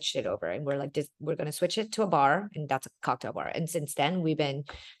wasn't, we switched it over and we're like, we're going to switch it to a bar, and that's a cocktail bar. And since then, we've been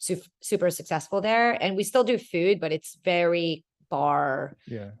super successful there, and we still do food, but it's very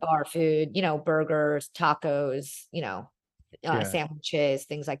Yeah. bar food, you know, burgers, tacos, you know, Yeah. sandwiches,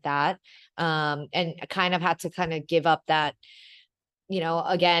 things like that. And I kind of had to kind of give up that, you know,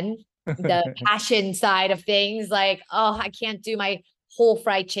 again, the passion side of things, like, oh, I can't do my whole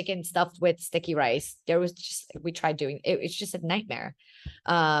fried chicken stuffed with sticky rice. There was just, we tried doing it, it's just a nightmare.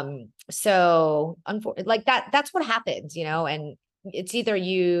 So like that's what happens, you know, and it's either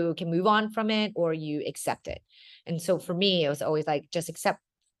you can move on from it or you accept it. And so for me, it was always like, just accept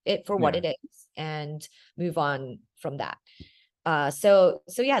it for what Yeah. it is and move on from that. So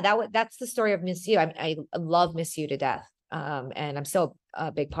yeah, that's the story of Miss You. I love Miss You to death. And I'm still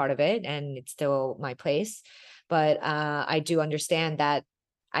a big part of it, and it's still my place. But I do understand that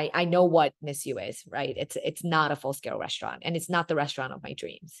I know what Miss You is, right? It's not a full scale restaurant, and it's not the restaurant of my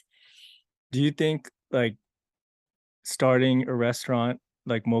dreams. Do you think like starting a restaurant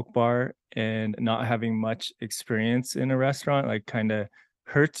like Mokbar and not having much experience in a restaurant like kind of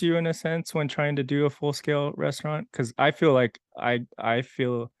hurts you in a sense when trying to do a full scale restaurant? Because I feel like I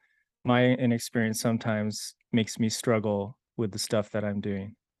feel my inexperience sometimes makes me struggle with the stuff that I'm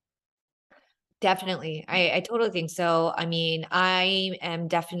doing. Definitely. I totally think so. I mean, I am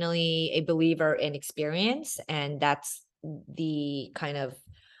definitely a believer in experience, and that's the kind of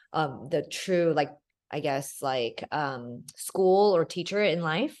the true, like, I guess, like school or teacher in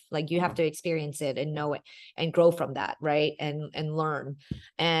life. Like, you have to experience it and know it and grow from that, right? And learn.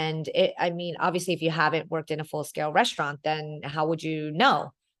 And it, I mean, obviously if you haven't worked in a full scale restaurant, then how would you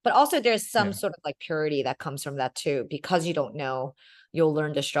know? But also there's some Yeah. sort of like purity that comes from that too, because you don't know, you'll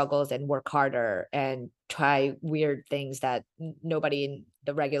learn the struggles and work harder and try weird things that nobody in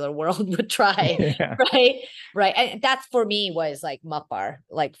the regular world would try. Yeah. Right. Right. And that's for me was like Mukbar.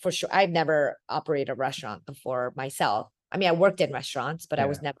 Like, for sure. I've never operated a restaurant before myself. I mean, I worked in restaurants, but I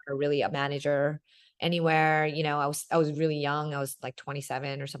was Yeah. never really a manager anywhere. You know, I was really young. I was like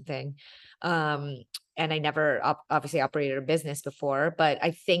 27 or something. Um, and I never obviously operated a business before, but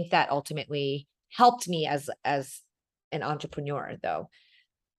I think that ultimately helped me as an entrepreneur though.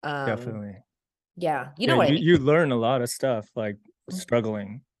 Um, Definitely. yeah, you Yeah, know what I you learn a lot of stuff like mean.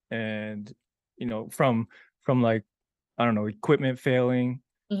 struggling and from like I don't know, equipment failing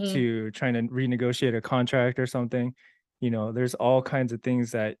Mhm. to trying to renegotiate a contract or something. There's all kinds of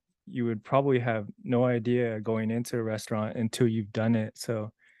things that you would probably have no idea going into a restaurant until you've done it.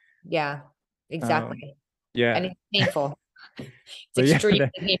 So, Yeah, um, exactly. And yeah. it's painful. It's But yeah, extremely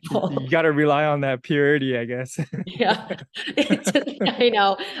you painful. got to rely on that purity, I guess. Yeah. It's I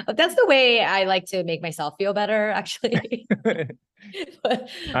know. That's the way I like to make myself feel better, actually. But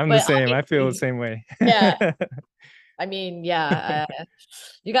I'm the but same. I feel the obviously, same way. yeah. I mean, yeah,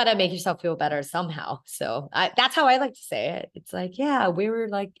 you gotta make yourself feel better somehow. So that's how I like to say it. It's like, yeah, we were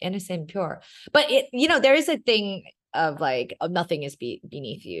like innocent and pure. But you know, there is a thing of like, nothing is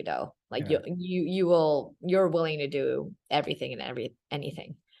beneath you though. Like Yeah. you're willing to do everything and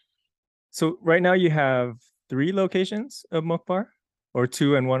anything. So right now you have 3 locations of Mukbar or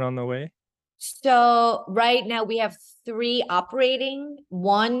 2 and 1 on the way? So right now we have three operating.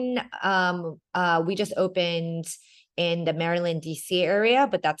 One we just opened in the Maryland, DC area,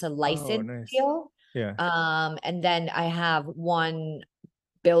 but that's a Oh, license nice. deal. Yeah. And then I have one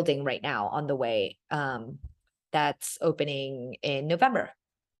building right now on the way, that's opening in November.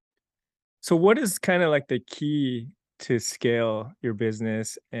 So what is kind of like the key to scale your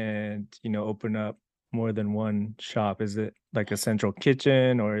business and, open up more than one shop? Is it like a central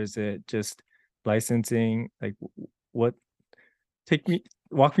kitchen or is it just licensing? Like what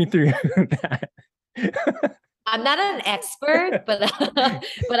walk me through that. I'm not an expert, but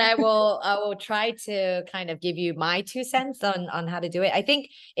but I will try to kind of give you my 2 cents on how to do it. I think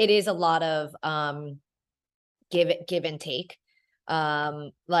it is a lot of give and take.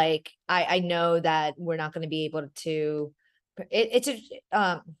 Like I know that we're not going to be able to it's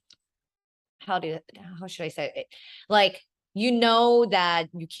a how should I say it? Like, you know that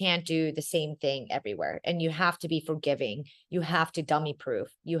you can't do the same thing everywhere, and you have to be forgiving. You have to dummy proof.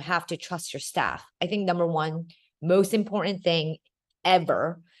 You have to trust your staff. I think number one, most important thing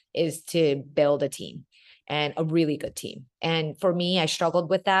ever is to build a team, and a really good team. And for me, I struggled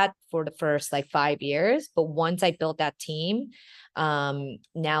with that for the first like 5 years, but once I built that team,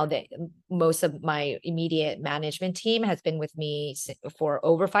 now that most of my immediate management team has been with me for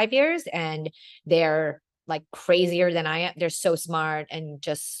over 5 years, and they're like crazier than I am. They're so smart, and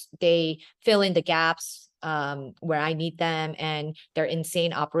just they fill in the gaps where I need them, and they're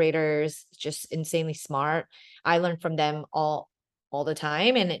insane operators, just insanely smart. I learn from them all the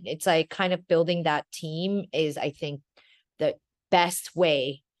time, and it's like kind of building that team is, I think, the best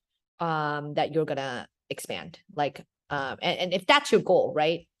way that you're gonna expand. Like and if that's your goal,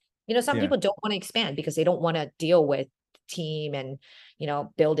 right? Some Yeah. people don't want to expand because they don't want to deal with team and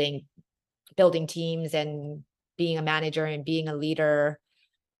building teams and being a manager and being a leader.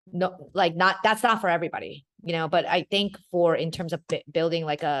 No, like, not that's not for everybody, but I think for in terms of building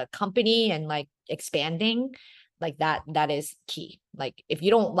like a company and like expanding, like that is key. Like, if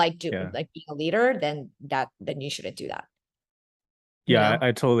you don't like Yeah. like being a leader, then you shouldn't do that. you Yeah, know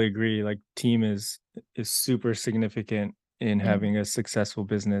I totally agree. Like team is super significant in Mhm. having a successful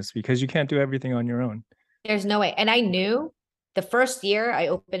business because you can't do everything on your own. There's no way. And I knew the first year I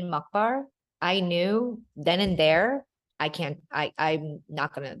opened Mukbar, I knew then and there, I'm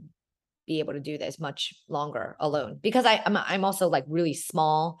not gonna be able to do this much longer alone, because I'm also like really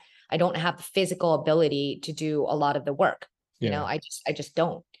small. I don't have the physical ability to do a lot of the work. Yeah. I just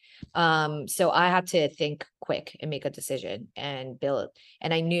don't. So I had to think quick and make a decision and build.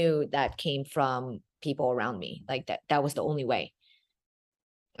 And I knew that came from people around me. Like that was the only way.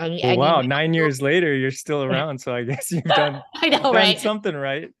 Well, I need wow, my 9 years later, you're still around. So I guess you've done I know, done right? something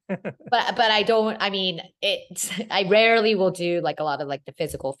right. But I don't, I mean, I rarely will do like a lot of like the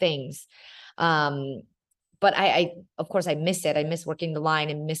physical things. Um, but I of course I miss it. I miss working the line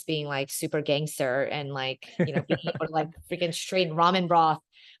and miss being like super gangster and like, being able to like freaking strain ramen broth.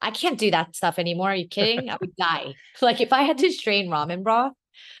 I can't do that stuff anymore. Are you kidding? I would die. Like, if I had to strain ramen broth,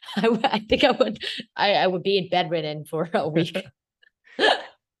 I think I would be bedridden for a week.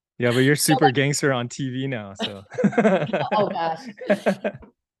 Yeah, but you're So, super gangster on TV now, so. oh gosh.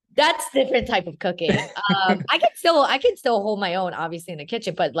 That's different type of cooking. I can still hold my own, obviously, in the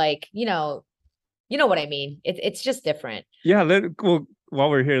kitchen, but like, you know what I mean. It's just different. Yeah, well, while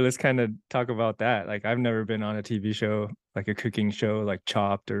we're here, let's kind of talk about that. Like, I've never been on a TV show, like a cooking show, like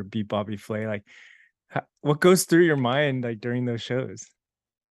Chopped or Beat Bobby Flay. Like, what goes through your mind like during those shows?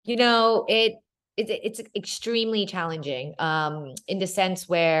 It's extremely challenging, in the sense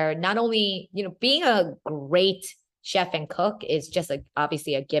where not only, being a great chef and cook is just like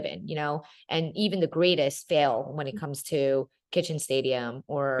obviously a given, and even the greatest fail when it comes to kitchen stadium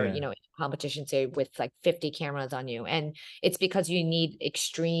or, Yeah. competition, say, with like 50 cameras on you. And it's because you need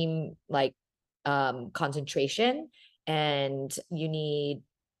extreme like concentration, and you need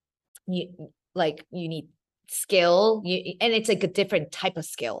skill, and it's like a different type of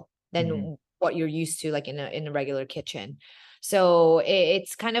skill than Mhm. what you're used to, like in a regular kitchen. So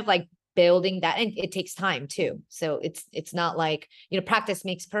it's kind of like building that, and it takes time too. So it's not like, practice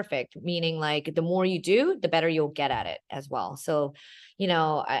makes perfect, meaning like the more you do, the better you'll get at it as well. So,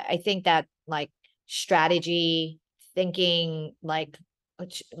 I think that like strategy, thinking like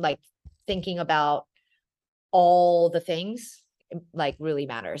thinking about all the things, like, really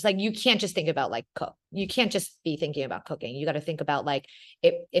matters. Like, you can't just think about like cook. You can't just be thinking about cooking. You got to think about like,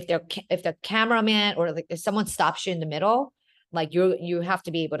 if the cameraman or like if someone stops you in the middle, like you have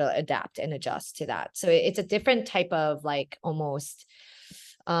to be able to adapt and adjust to that. So it's a different type of like almost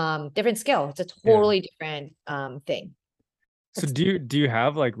different skill. It's a Yeah. totally different thing. So do you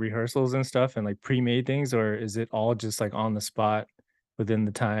have like rehearsals and stuff and like pre-made things, or is it all just like on the spot within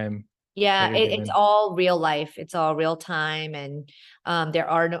the time? Yeah, that you're it's given? all real life. It's all real time, and there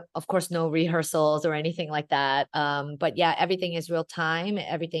are no, of course, no rehearsals or anything like that. But yeah, everything is real time.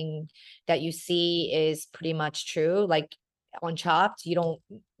 Everything that you see is pretty much true. Like on Chopped, you don't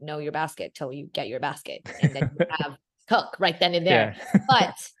know your basket till you get your basket, and then you have cook right then and there. Yeah.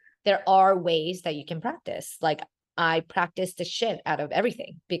 But there are ways that you can practice. Like I practice the shit out of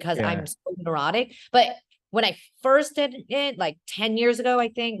everything because Yeah. I'm so neurotic. But when I first did it, like 10 years ago, I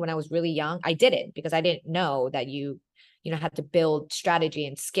think, when I was really young, I did it because I didn't know that you know, had to build strategy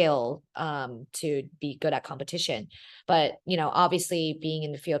and skill to be good at competition. But, you know, obviously being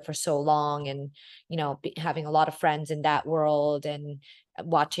in the field for so long and, you know, having a lot of friends in that world and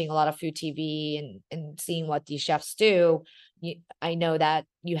watching a lot of food TV and seeing what these chefs do, I know that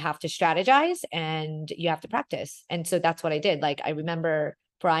you have to strategize and you have to practice. And so that's what I did. Like I remember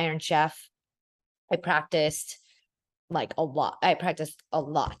for Iron Chef, I practiced like a lot. I practiced a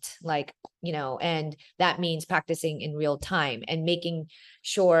lot, like, you know, and that means practicing in real time and making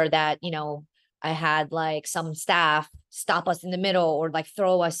sure that, you know, I had like some staff stop us in the middle or like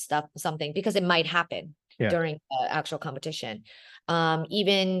throw us stuff, something, because it might happen Yeah. during the actual competition.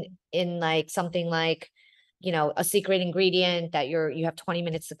 Even in like something like, you know, a secret ingredient that you have 20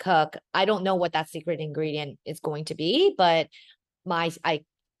 minutes to cook. I don't know what that secret ingredient is going to be, but I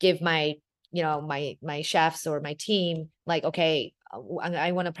give my, you know, my chefs or my team like, okay,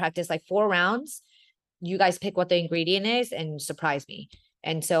 I want to practice like 4 rounds. You guys pick what the ingredient is and surprise me.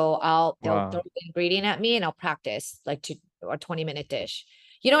 And so they'll throw Wow. the ingredient at me and I'll practice like a 20-minute dish.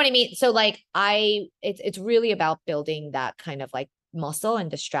 You know what I mean? So like it's really about building that kind of like muscle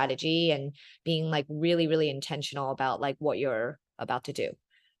and the strategy and being like really, really intentional about like what you're about to do.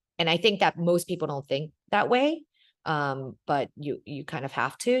 And I think that most people don't think that way. But you kind of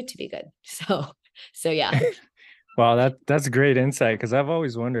have to be good. So yeah, Wow, that's great insight because I've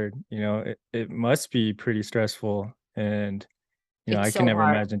always wondered, it must be pretty stressful and it's I can so never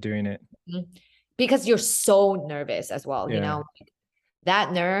hard. imagine doing it. Mhm. Because you're so nervous as well, you Yeah. know.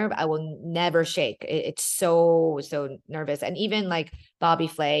 That nerve I will never shake. It's so nervous. And even like Bobby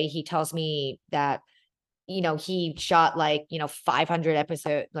Flay, he tells me that, you know, he shot like, you know, 500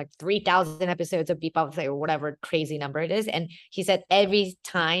 episodes, like 3,000 episodes of Beat Bobby Flay or whatever crazy number it is. And he said every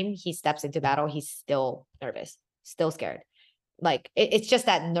time he steps into battle, he's still nervous, still scared. Like it's just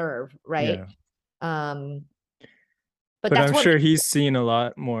that nerve, right? Yeah. Um, but But that's I'm what sure makes he's seen a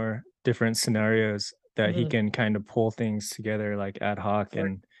lot more different scenarios that he Mhm. can kind of pull things together like ad hoc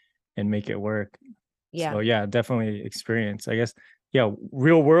Work. and make it work. Yeah. So yeah, definitely experience. I guess yeah,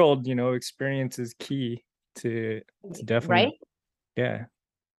 real world, experience is key to definitely Right. yeah.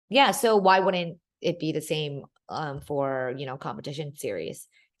 Yeah, so why wouldn't it be the same for, you know, competition series?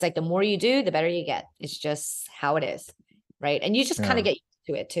 It's like the more you do, the better you get. It's just how it is, right? And you just kind Yeah. of get used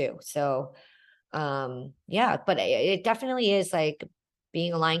to it too. So yeah, but it definitely is like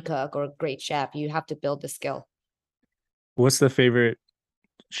being a line cook or a great chef, you have to build the skill. What's the favorite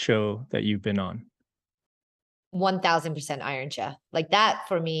show that you've been on? 1000% Iron Chef. Like that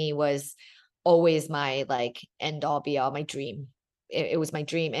for me was always my like end all be all, my dream. It was my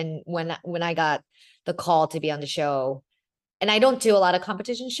dream. And when I got the call to be on the show, and I don't do a lot of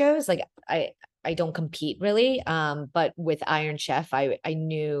competition shows. Like I don't compete really. But with Iron Chef, I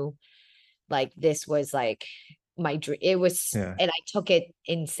knew like this was like my dream. It was, Yeah. and I took it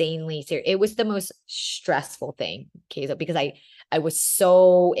insanely serious. It was the most stressful thing, Keizo, because I was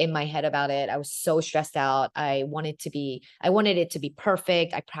so in my head about it. I was so stressed out. I wanted it to be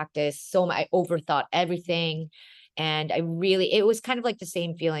perfect. I practiced so much. I overthought everything. And it was kind of like the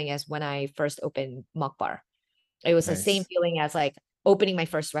same feeling as when I first opened Mock Bar. It was the same Nice. feeling as like opening my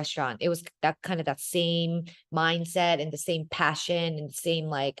first restaurant. It was that kind of that same mindset and the same passion and the same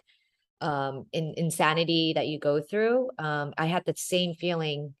like insanity that you go through. I had the same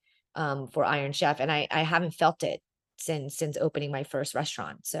feeling for Iron Chef, and I haven't felt it since opening my first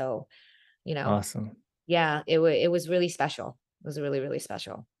restaurant. So, you know, Awesome. yeah, it was really special. It was really, really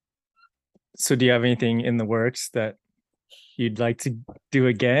special. So do you have anything in the works that you'd like to do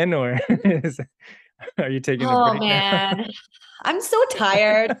again or are you taking a Oh break now? man, I'm so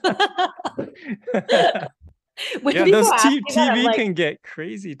tired. When Yeah, people those ask me that, I'm TV like, can get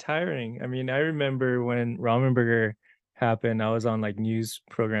crazy tiring. I mean, I remember when Ramen Burger happened, I was on like news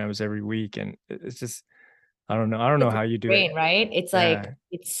programs every week and it's just I don't know it's a how you do it. brain, right? It's like Yeah.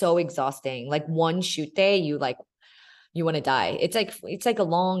 it's so exhausting. Like one shoot day, you want to die. It's like a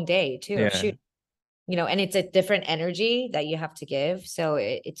long day too of Yeah. shoot, you know, and it's a different energy that you have to give. So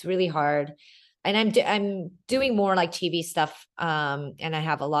it's really hard. And I'm doing more like TV stuff, and I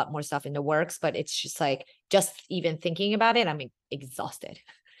have a lot more stuff in the works, but it's just like just even thinking about it, I'm exhausted.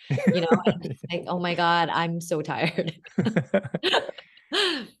 and it's like, oh my God, I'm so tired.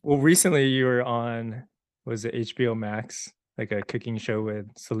 Well, recently you were on, was it HBO Max, like a cooking show with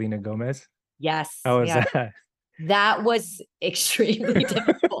Selena Gomez? Yes, How was yeah, that? that was extremely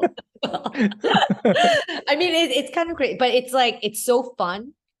difficult. I mean, it's kind of great, but it's like, it's so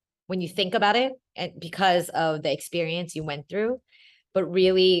fun when you think about it, and because of the experience you went through, but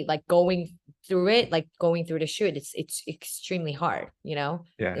really like going through it, like going through the shoot, it's extremely hard, Yeah.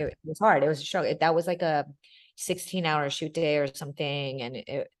 it was hard. It was a struggle. That was like a 16-hour shoot day or something. And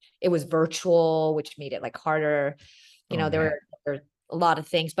it was virtual, which made it like harder. Oh There man. were a lot of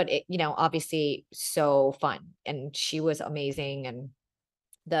things, but it, obviously so fun. And she was amazing. And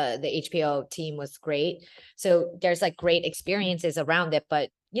the HBO team was great. So there's like great experiences around it, but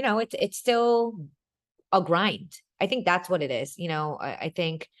it's still a grind. I think that's what it is. I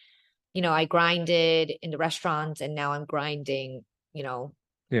think, I grinded in the restaurants and now I'm grinding, you know,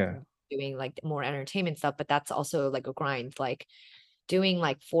 Yeah. doing like more entertainment stuff, but that's also like a grind, like doing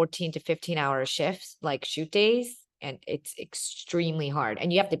like 14 to 15-hour shifts, like shoot days, and it's extremely hard.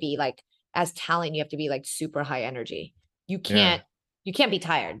 And you have to be like, as talent, you have to be like super high energy. You Yeah. can't you can't be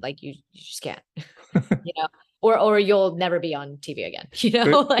tired. Like you just can't, you know, or you'll never be on TV again,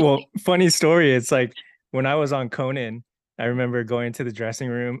 like Well, funny story. It's like when I was on Conan, I remember going to the dressing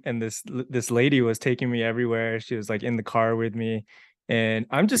room and this lady was taking me everywhere. She was like in the car with me, and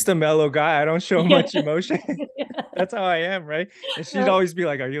I'm just a mellow guy. I don't show yeah. much emotion. That's how I am, right? And she'd Uh, always be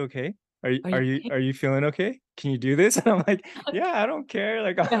like, "Are you okay? Are you are are you you okay? are you feeling okay? Can you do this?" And I'm like, "Yeah, I don't care.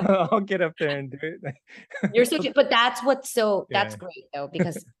 Like Yeah. I'll get up there and do it." You're so but that's Yeah. great though,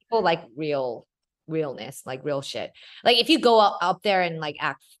 because people like realness, like real shit. Like if you go up there and like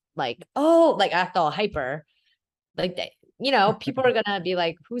act like, oh, like act all hyper, like they, people are gonna be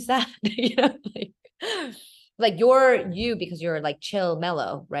like, who's that? Like you're you because you're like chill,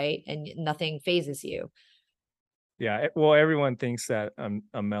 mellow, right? And nothing phases you. Yeah. Well, everyone thinks that I'm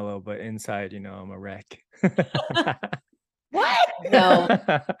mellow, but inside, I'm a wreck. What? No,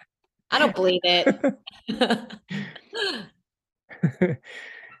 I don't believe it.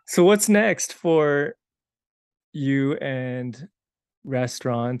 So what's next for you and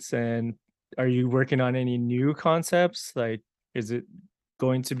restaurants, and are you working on any new concepts? Like, is it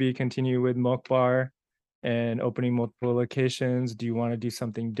going to be continue with Mokbar and opening multiple locations? Do you want to do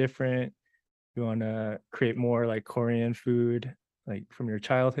something different? You want to create more like Korean food, like from your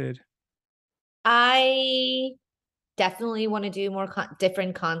childhood? I definitely want to do more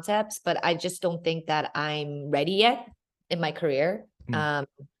different concepts, but I just don't think that I'm ready yet in my career Mm,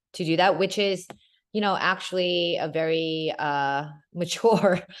 to do that, which is, actually a very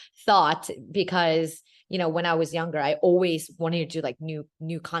mature thought, because, when I was younger, I always wanted to do like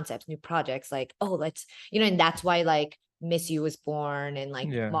new concepts, new projects, like, oh, let's, and that's why like Miss You was born, and like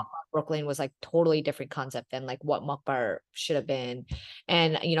yeah. Mukbang Brooklyn was like totally different concept than like what Mukbar should have been.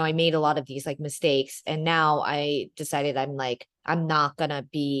 And I made a lot of these like mistakes, and now I decided I'm not gonna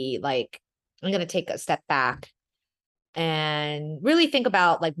be like, I'm gonna take a step back and really think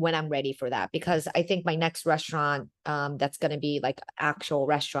about like when I'm ready for that, because I think my next restaurant that's going to be like actual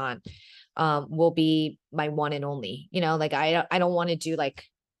restaurant will be my one and only. Like I don't want to do like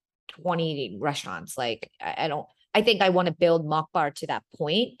 20 restaurants. Like I don't, I think I want to build Mokbar to that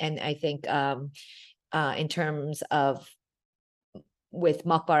point. And I think in terms of with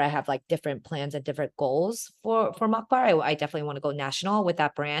Mokbar, I have like different plans and different goals for Mokbar. I definitely want to go national with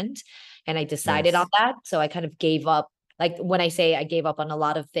that brand, and I decided on Nice. that. So I kind of gave up. Like when I say I gave up on a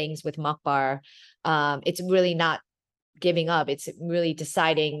lot of things with Mokbar, it's really not giving up. It's really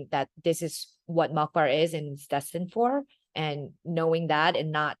deciding that this is what Mokbar is and it's destined for, and knowing that,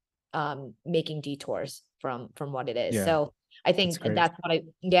 and not making detours from what it is. Yeah, So I that's think great.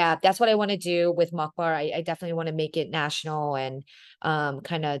 that's what I want to do with Mokbar. I definitely want to make it national, and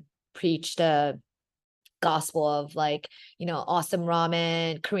kind of preach the gospel of like, awesome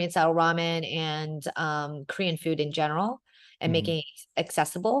ramen, Korean style ramen, and Korean food in general, and Mhm. making it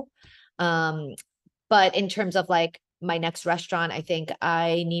accessible. Um, but in terms of like my next restaurant, I think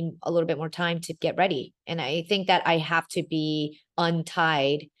I need a little bit more time to get ready. And I think that I have to be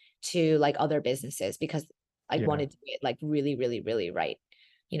untied to like other businesses, because I want Yeah. to do it like really, really, really right.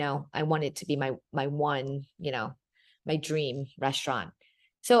 I want it to be my one, my dream restaurant.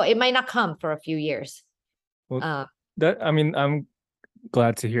 So it might not come for a few years. Well, Um, I mean, I'm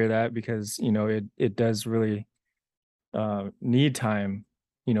glad to hear that because, it does really need time,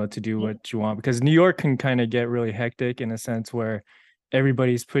 to do what you want, because New York can kind of get really hectic in a sense where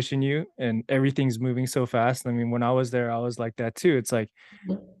everybody's pushing you and everything's moving so fast. I mean, when I was there, I was like that too. It's like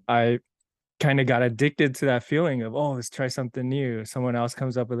I kind of got addicted to that feeling of, oh, let's try something new. Someone else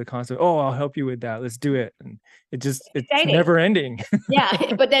comes up with a concept. Oh, I'll help you with that. Let's do it. And it's Exciting. never ending.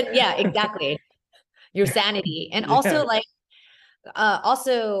 Yeah. But then, yeah, exactly. Your sanity. And also Yeah. like,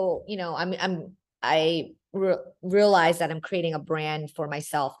 also, you know, realize that I'm creating a brand for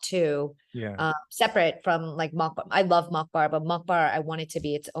myself too. Yeah. Separate from like Mokbar. I love Mokbar, but Mokbar, I want it to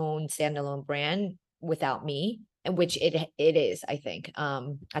be its own standalone brand without me, and which it is, I think,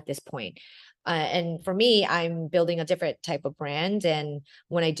 at this point. And for me, I'm building a different type of brand. And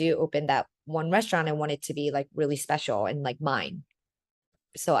when I do open that one restaurant, I want it to be like really special and like mine.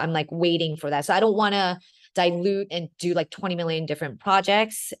 So I'm like waiting for that. So I don't want to dilute and do like 20 million different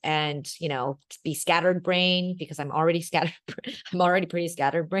projects and, you know, be scattered brain, because I'm already scattered. I'm already pretty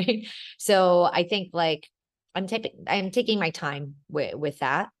scattered brain. So I think like I'm taking my time with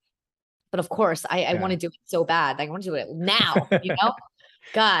that. But of course, I want to do it so bad. Like, I want to do it now, you know?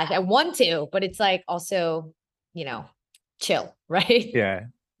 God, I want to, but it's like also, you know, chill, right? Yeah.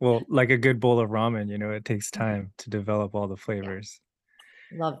 Well, like a good bowl of ramen, you know, it takes time to develop all the flavors.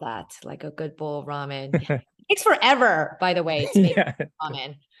 Love that. Like a good bowl of ramen. It takes forever, by the way, to make Yeah.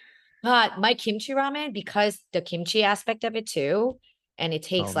 ramen. But my kimchi ramen, because the kimchi aspect of it too, and it Oh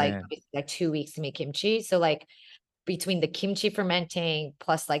takes man. like 2 weeks to make kimchi. So like between the kimchi fermenting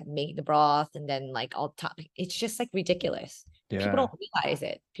plus like make the broth and then like all top, it's just like ridiculous. People Yeah. don't realize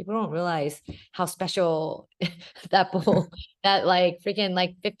it. People don't realize how special that bowl, that like freaking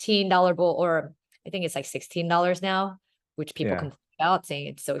like $15 bowl, or I think it's like $16 now, which people Yeah. complain about saying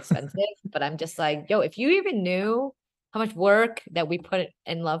it's so expensive. But I'm just like, yo, if you even knew how much work that we put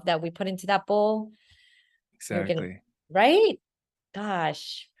and love that we put into that bowl, you're gonna, Exactly. right?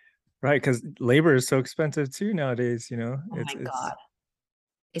 Gosh. Right, because labor is so expensive too nowadays, you know. Oh my It's God.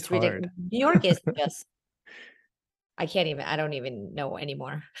 it's It's hard. ridiculous. New York is just, I don't even know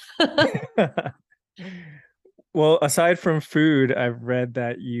anymore. Well, aside from food, I've read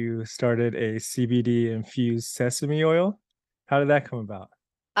that you started a CBD infused sesame oil. How did that come about?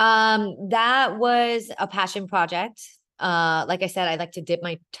 That was a passion project. Like I said, I like to dip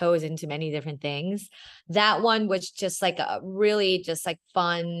my toes into many different things. That one was just like a really just like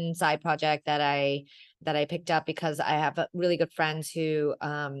fun side project that I picked up because I have really good friends who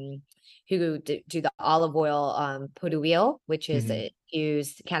do the olive oil Poduil, which is Mhm. a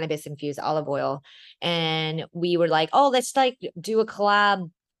infused cannabis infused olive oil. And we were like, oh, let's like do a collab,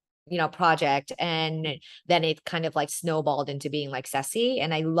 you know, project. And then it kind of like snowballed into being like Ceci.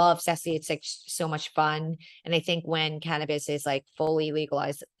 And I love Ceci. It's like so much fun. And I think when cannabis is like fully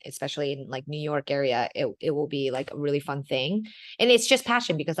legalized, especially in like New York area, it will be like a really fun thing. And it's just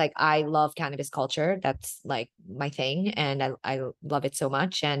passion because like I love cannabis culture. That's like my thing. And I love it so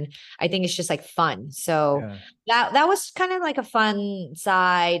much. And I think it's just like fun. So Yeah. that was kind of like a fun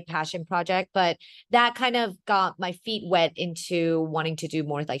side passion project, but that kind of got my feet wet into wanting to do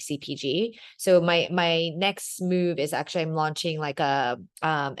more like CPG. So my next move is actually I'm launching like a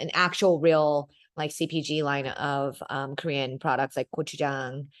an actual real like CPG line of Korean products like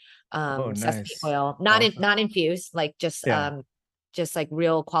gochujang, Oh, sesame nice. oil, Awesome. not infused, like Yeah. just like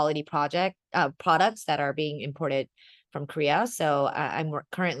real quality products that are being imported from Korea. So I'm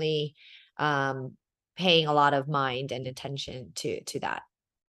currently um paying a lot of mind and attention to that.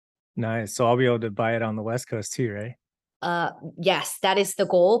 Nice. So I'll be able to buy it on the West Coast too, right? Uh, yes, that is the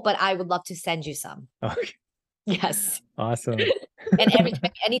goal, but I would love to send you some. Okay. Yes. Awesome. And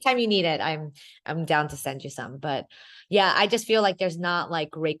anytime you need it, I'm down to send you some. But yeah, I just feel like there's not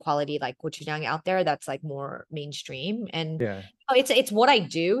like great quality like gochujang out there that's like more mainstream. And Yeah. oh, it's what I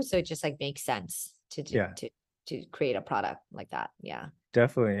do, so it just like makes sense to do Yeah. to create a product like that. Yeah.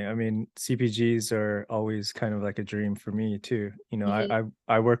 Definitely. I mean, CPGs are always kind of like a dream for me too. You know, Mhm.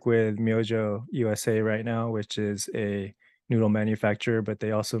 I work with Myojo USA right now, which is a noodle manufacturer, but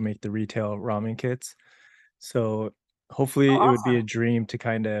they also make the retail ramen kits. So Oh, hopefully it would be a awesome. dream to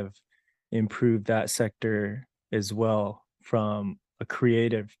kind of improve that sector as well from a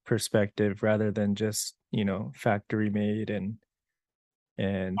creative perspective rather than just, you know, factory made and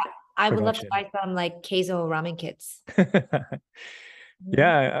I would love to production. buy some like queso ramen kits. Mhm.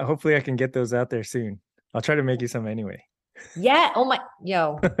 Yeah, hopefully I can get those out there soon. I'll try to make you some anyway. Yeah. Oh my,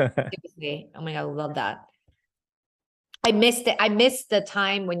 yo, seriously. Oh my God, I love that. I missed it. I missed the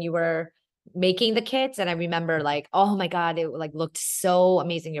time when you were making the kits. And I remember like, oh my God, it like looked so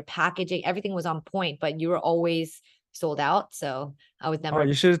amazing. Your packaging, everything was on point, but you were always sold out. So I was Oh, never,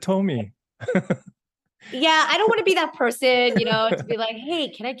 you should have told me. yeah, I don't want to be that person, you know, to be like, hey,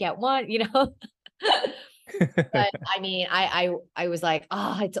 can I get one? You know? But I mean, I was like,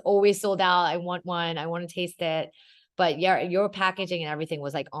 oh, it's always sold out. I want one. I want to taste it. but your packaging and everything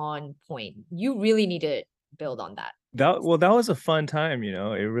was like on point. You really need to build on that. That was a fun time, you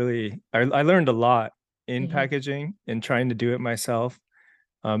know. It really I learned a lot in Mhm. packaging and trying to do it myself.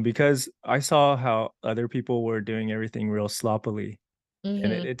 Because I saw how other people were doing everything real sloppily, and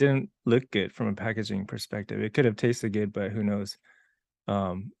it, Mhm. it didn't look good from a packaging perspective. It could have tasted good, but who knows?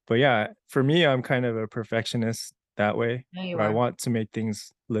 But yeah, for me, I'm kind of a perfectionist that way, No, you where I are. want to make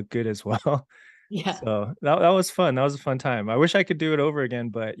things look good as well. Yeah. So that was fun. That was a fun time. I wish I could do it over again,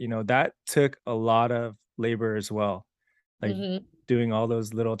 but you know, that took a lot of labor as well. Like Mhm. doing all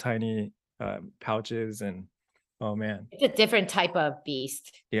those little tiny pouches and oh man, It's a different type of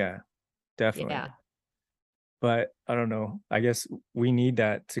beast. yeah, definitely. Yeah. But I don't know. I guess we need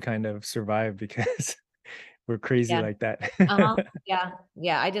that to kind of survive because we're crazy Yeah. like that. Uh-huh. Yeah.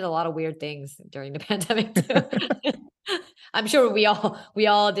 Yeah, I did a lot of weird things during the pandemic too. I'm sure we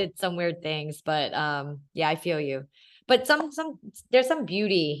all did some weird things, but yeah, I feel you. But some there's some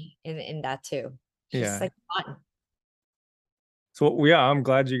beauty in that too. It's just Yeah. like fun. So yeah, I'm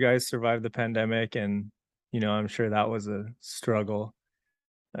glad you guys survived the pandemic and you know, I'm sure that was a struggle.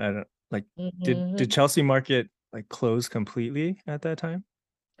 I don't like did Mhm. Chelsea Market like close completely at that time?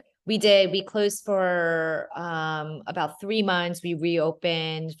 We did. We closed for about 3 months. We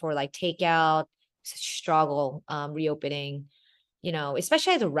reopened for like takeout. It's a struggle reopening,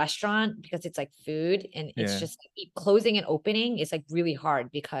 especially as a restaurant because it's like food and it's Yeah. just closing and opening is like really hard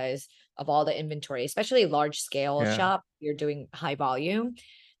because of all the inventory, especially large scale Yeah. shop. You're doing high volume.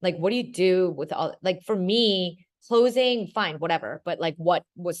 Like, what do you do with all like for me? Closing, fine, whatever. But like what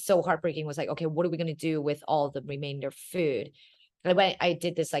was so heartbreaking was like, okay, what are we gonna do with all the remainder food? I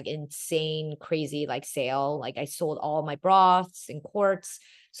did this like insane, crazy like sale. Like I sold all my broths and quarts,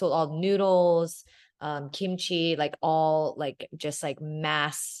 sold all noodles, kimchi, like all like just like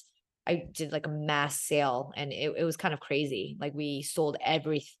mass. I did like a mass sale and it was kind of crazy. Like we sold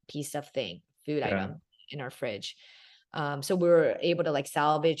every piece of food Yeah. item in our fridge. So we were able to like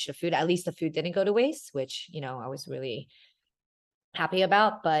salvage the food. At least the food didn't go to waste, which, I was really happy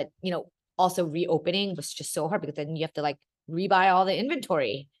about. But, also reopening was just so hard because then you have to like rebuy all the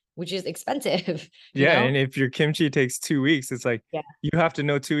inventory, which is expensive, you Yeah, know? and if your kimchi takes 2 weeks, it's like Yeah. you have to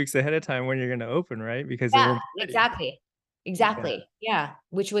know 2 weeks ahead of time when you're gonna open, right? Because it Yeah, won't be ready. exactly. Yeah. Exactly. Yeah.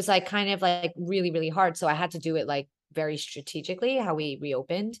 Which was like kind of like really, really hard. So I had to do it like very strategically how we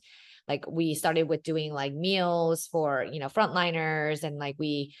reopened. Like we started with doing like meals for, frontliners and like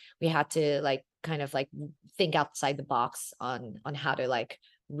we had to like kind of like think outside the box on how to like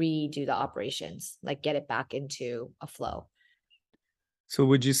redo the operations, like get it back into a flow. So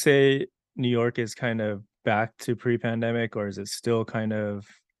would you say New York is kind of back to pre-pandemic, or is it still kind of,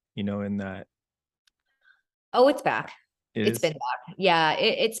 you know, in that Oh, it's back. it It's is? been back. Yeah,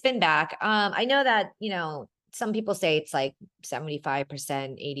 it's been back. I know that, some people say it's like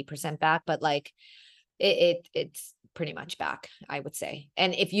 75%, 80% back, but like it's pretty much back, I would say.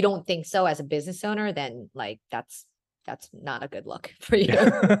 And if you don't think so as a business owner, then like that's not a good look for you.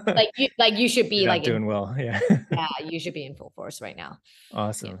 Yeah. Like you should You're be not like in doing well. Yeah. yeah, you should be in full force right now. Yeah.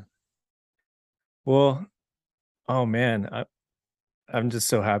 Awesome. Well, oh man, I'm just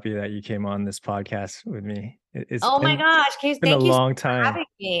so happy that you came on this podcast with me. It's Oh my gosh, Case, been a thank you so long much for time. having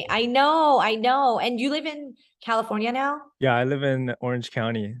me. I know, I know. And you live in California now? Yeah, I live in Orange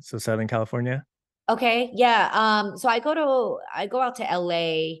County, so Southern California. Okay, yeah. So I go out to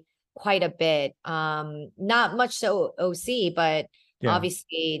LA quite a bit. Not much so OC, but Yeah.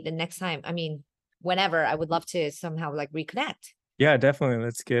 obviously the next time, I mean, whenever I would love to somehow like reconnect. Yeah, definitely.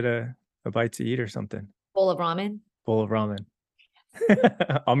 Let's get a bite to eat or something. Bowl of ramen. Bowl of ramen.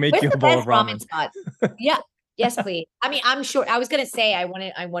 I'll make Where's you a the bowl of best ramen ramen. spot? Yeah. Yes, please. I mean, I'm sure I was gonna say I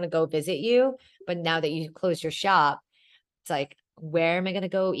want to go visit you, but now that you closed your shop, it's like, where am I gonna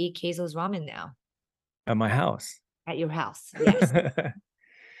go eat Keizo's ramen now? At my house. At your house. Yes. But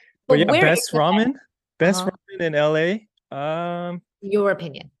But yeah, where is best the best? ramen? Best Uh-huh. ramen in LA? Your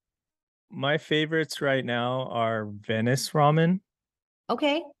opinion. My favorites right now are Venice ramen,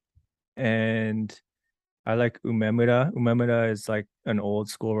 Okay. and I like Umemura. Umemura is like an old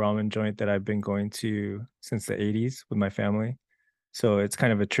school ramen joint that I've been going to since the 80s with my family. So it's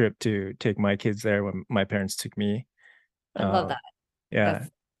kind of a trip to take my kids there when my parents took me. I love Um, that. yeah, That's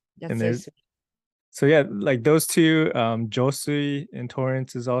that's and so there's sweet. so yeah, like those two, Josui in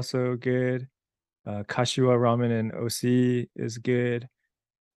Torrance is also good. Kashiwa Ramen in OC is good.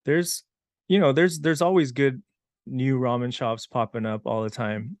 There's, there's always good new ramen shops popping up all the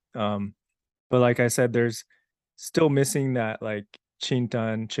time. But like I said, there's still missing that like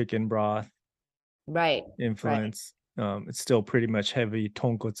Chintan chicken broth Right. Right. influence. It's still pretty much heavy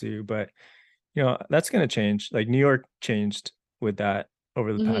tonkotsu, but you know, that's going to change. Like New York changed with that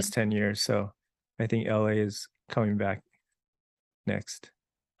over the Mhm. past 10 years. So I think LA is coming back next.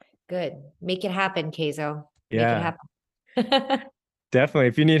 Good. Make it happen, Keizo. Make it Yeah, happen. definitely.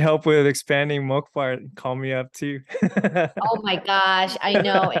 If you need help with expanding Mokbar, call me up too. Oh my gosh, I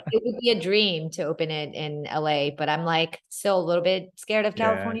know. It would be a dream to open it in LA, but I'm like still a little bit scared of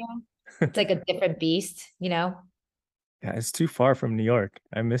Yeah. California. It's like a different beast, you know? Yeah, it's too far from New York.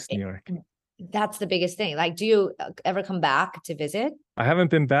 I miss New It- York. That's the biggest thing. Like, do you ever come back to visit? I haven't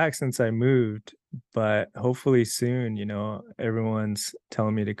been back since I moved, but hopefully soon, you know, everyone's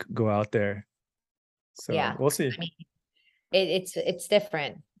telling me to go out there. So Yeah. we'll see. I mean, it's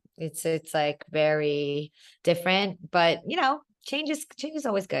different. It's like very different, but you know, change is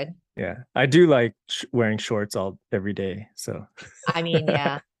always good. Yeah. I do like wearing shorts all every day. So I mean,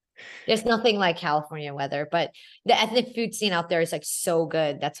 yeah. There's nothing like California weather, but the ethnic food scene out there is like so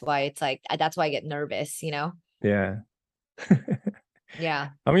good. That's why it's like that's why I get nervous, you know? yeah. Yeah.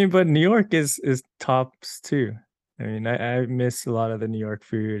 I mean, but New York is tops too. I mean, I miss a lot of the New York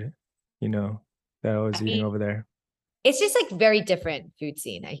food, you know, that I was I eating mean, over there. it's just like very different food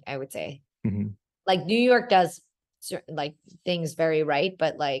scene, I would say. Mhm. Like New York does like things very right,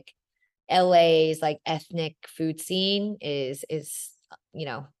 but like LA's like ethnic food scene is you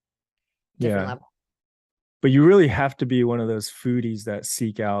know, different Yeah. level. But you really have to be one of those foodies that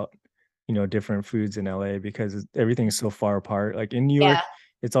seek out, you know, different foods in LA because everything's so far apart. Like in New York, Yeah,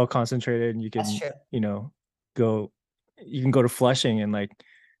 it's all concentrated and you that's can, true. you know, go you can go to Flushing and like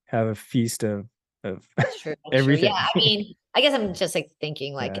have a feast of That's true. That's true. Yeah, everything. I mean, I guess I'm just like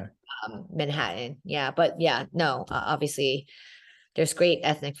thinking like Yeah. Manhattan. Yeah, but yeah, no, obviously there's great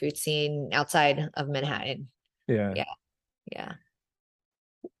ethnic food scene outside of Manhattan. Yeah. Yeah, yeah.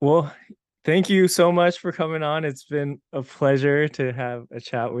 Well, thank you so much for coming on. It's been a pleasure to have a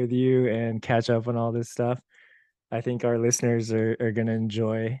chat with you and catch up on all this stuff. I think our listeners are going to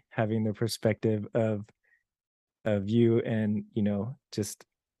enjoy having the perspective of you and, you know, just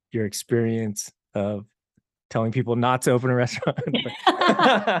your experience of telling people not to open a restaurant.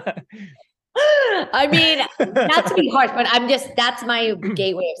 But I mean, not to be harsh, but that's my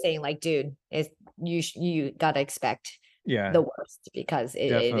gateway of saying like, dude, is you gotta expect yeah, the worst because it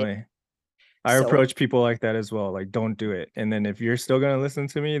is definitely. I so approach people like that as well. Like, don't do it. And then if you're still gonna listen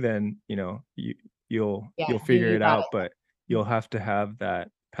to me, then you know yeah, you'll you figure you it got out. it. But you'll have to have that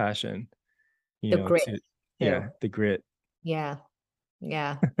passion, you The know, grit to too. yeah, the grit. Yeah,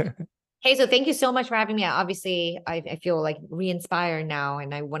 yeah. Hey, so thank you so much for having me. Obviously, I feel like re-inspired now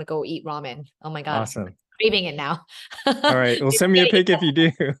and I want to go eat ramen. Oh my God, I'm Awesome. craving it now. All right. Well, Maybe send we me a gotta get pic if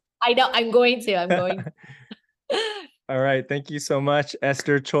you do. I know I'm going to. I'm going. All right. Thank you so much,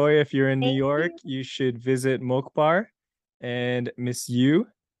 Esther Choi. If you're in New Thank York, you. you should visit Mokbar and Miss You,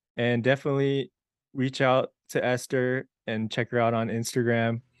 and definitely reach out to Esther and check her out on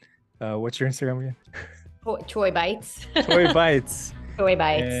Instagram. What's your Instagram again? Choi bites. Choi Bites. Choi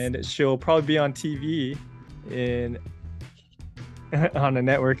bites. And she'll probably be on TV in on a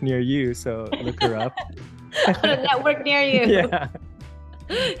network near you. So look her up. On a network near you. Yeah.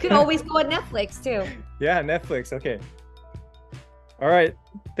 Could always go on Netflix too. Yeah, Netflix. Okay. All right.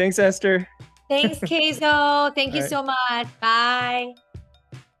 Thanks, Esther. Thanks, Keizo. Thank you All right. so much. Bye.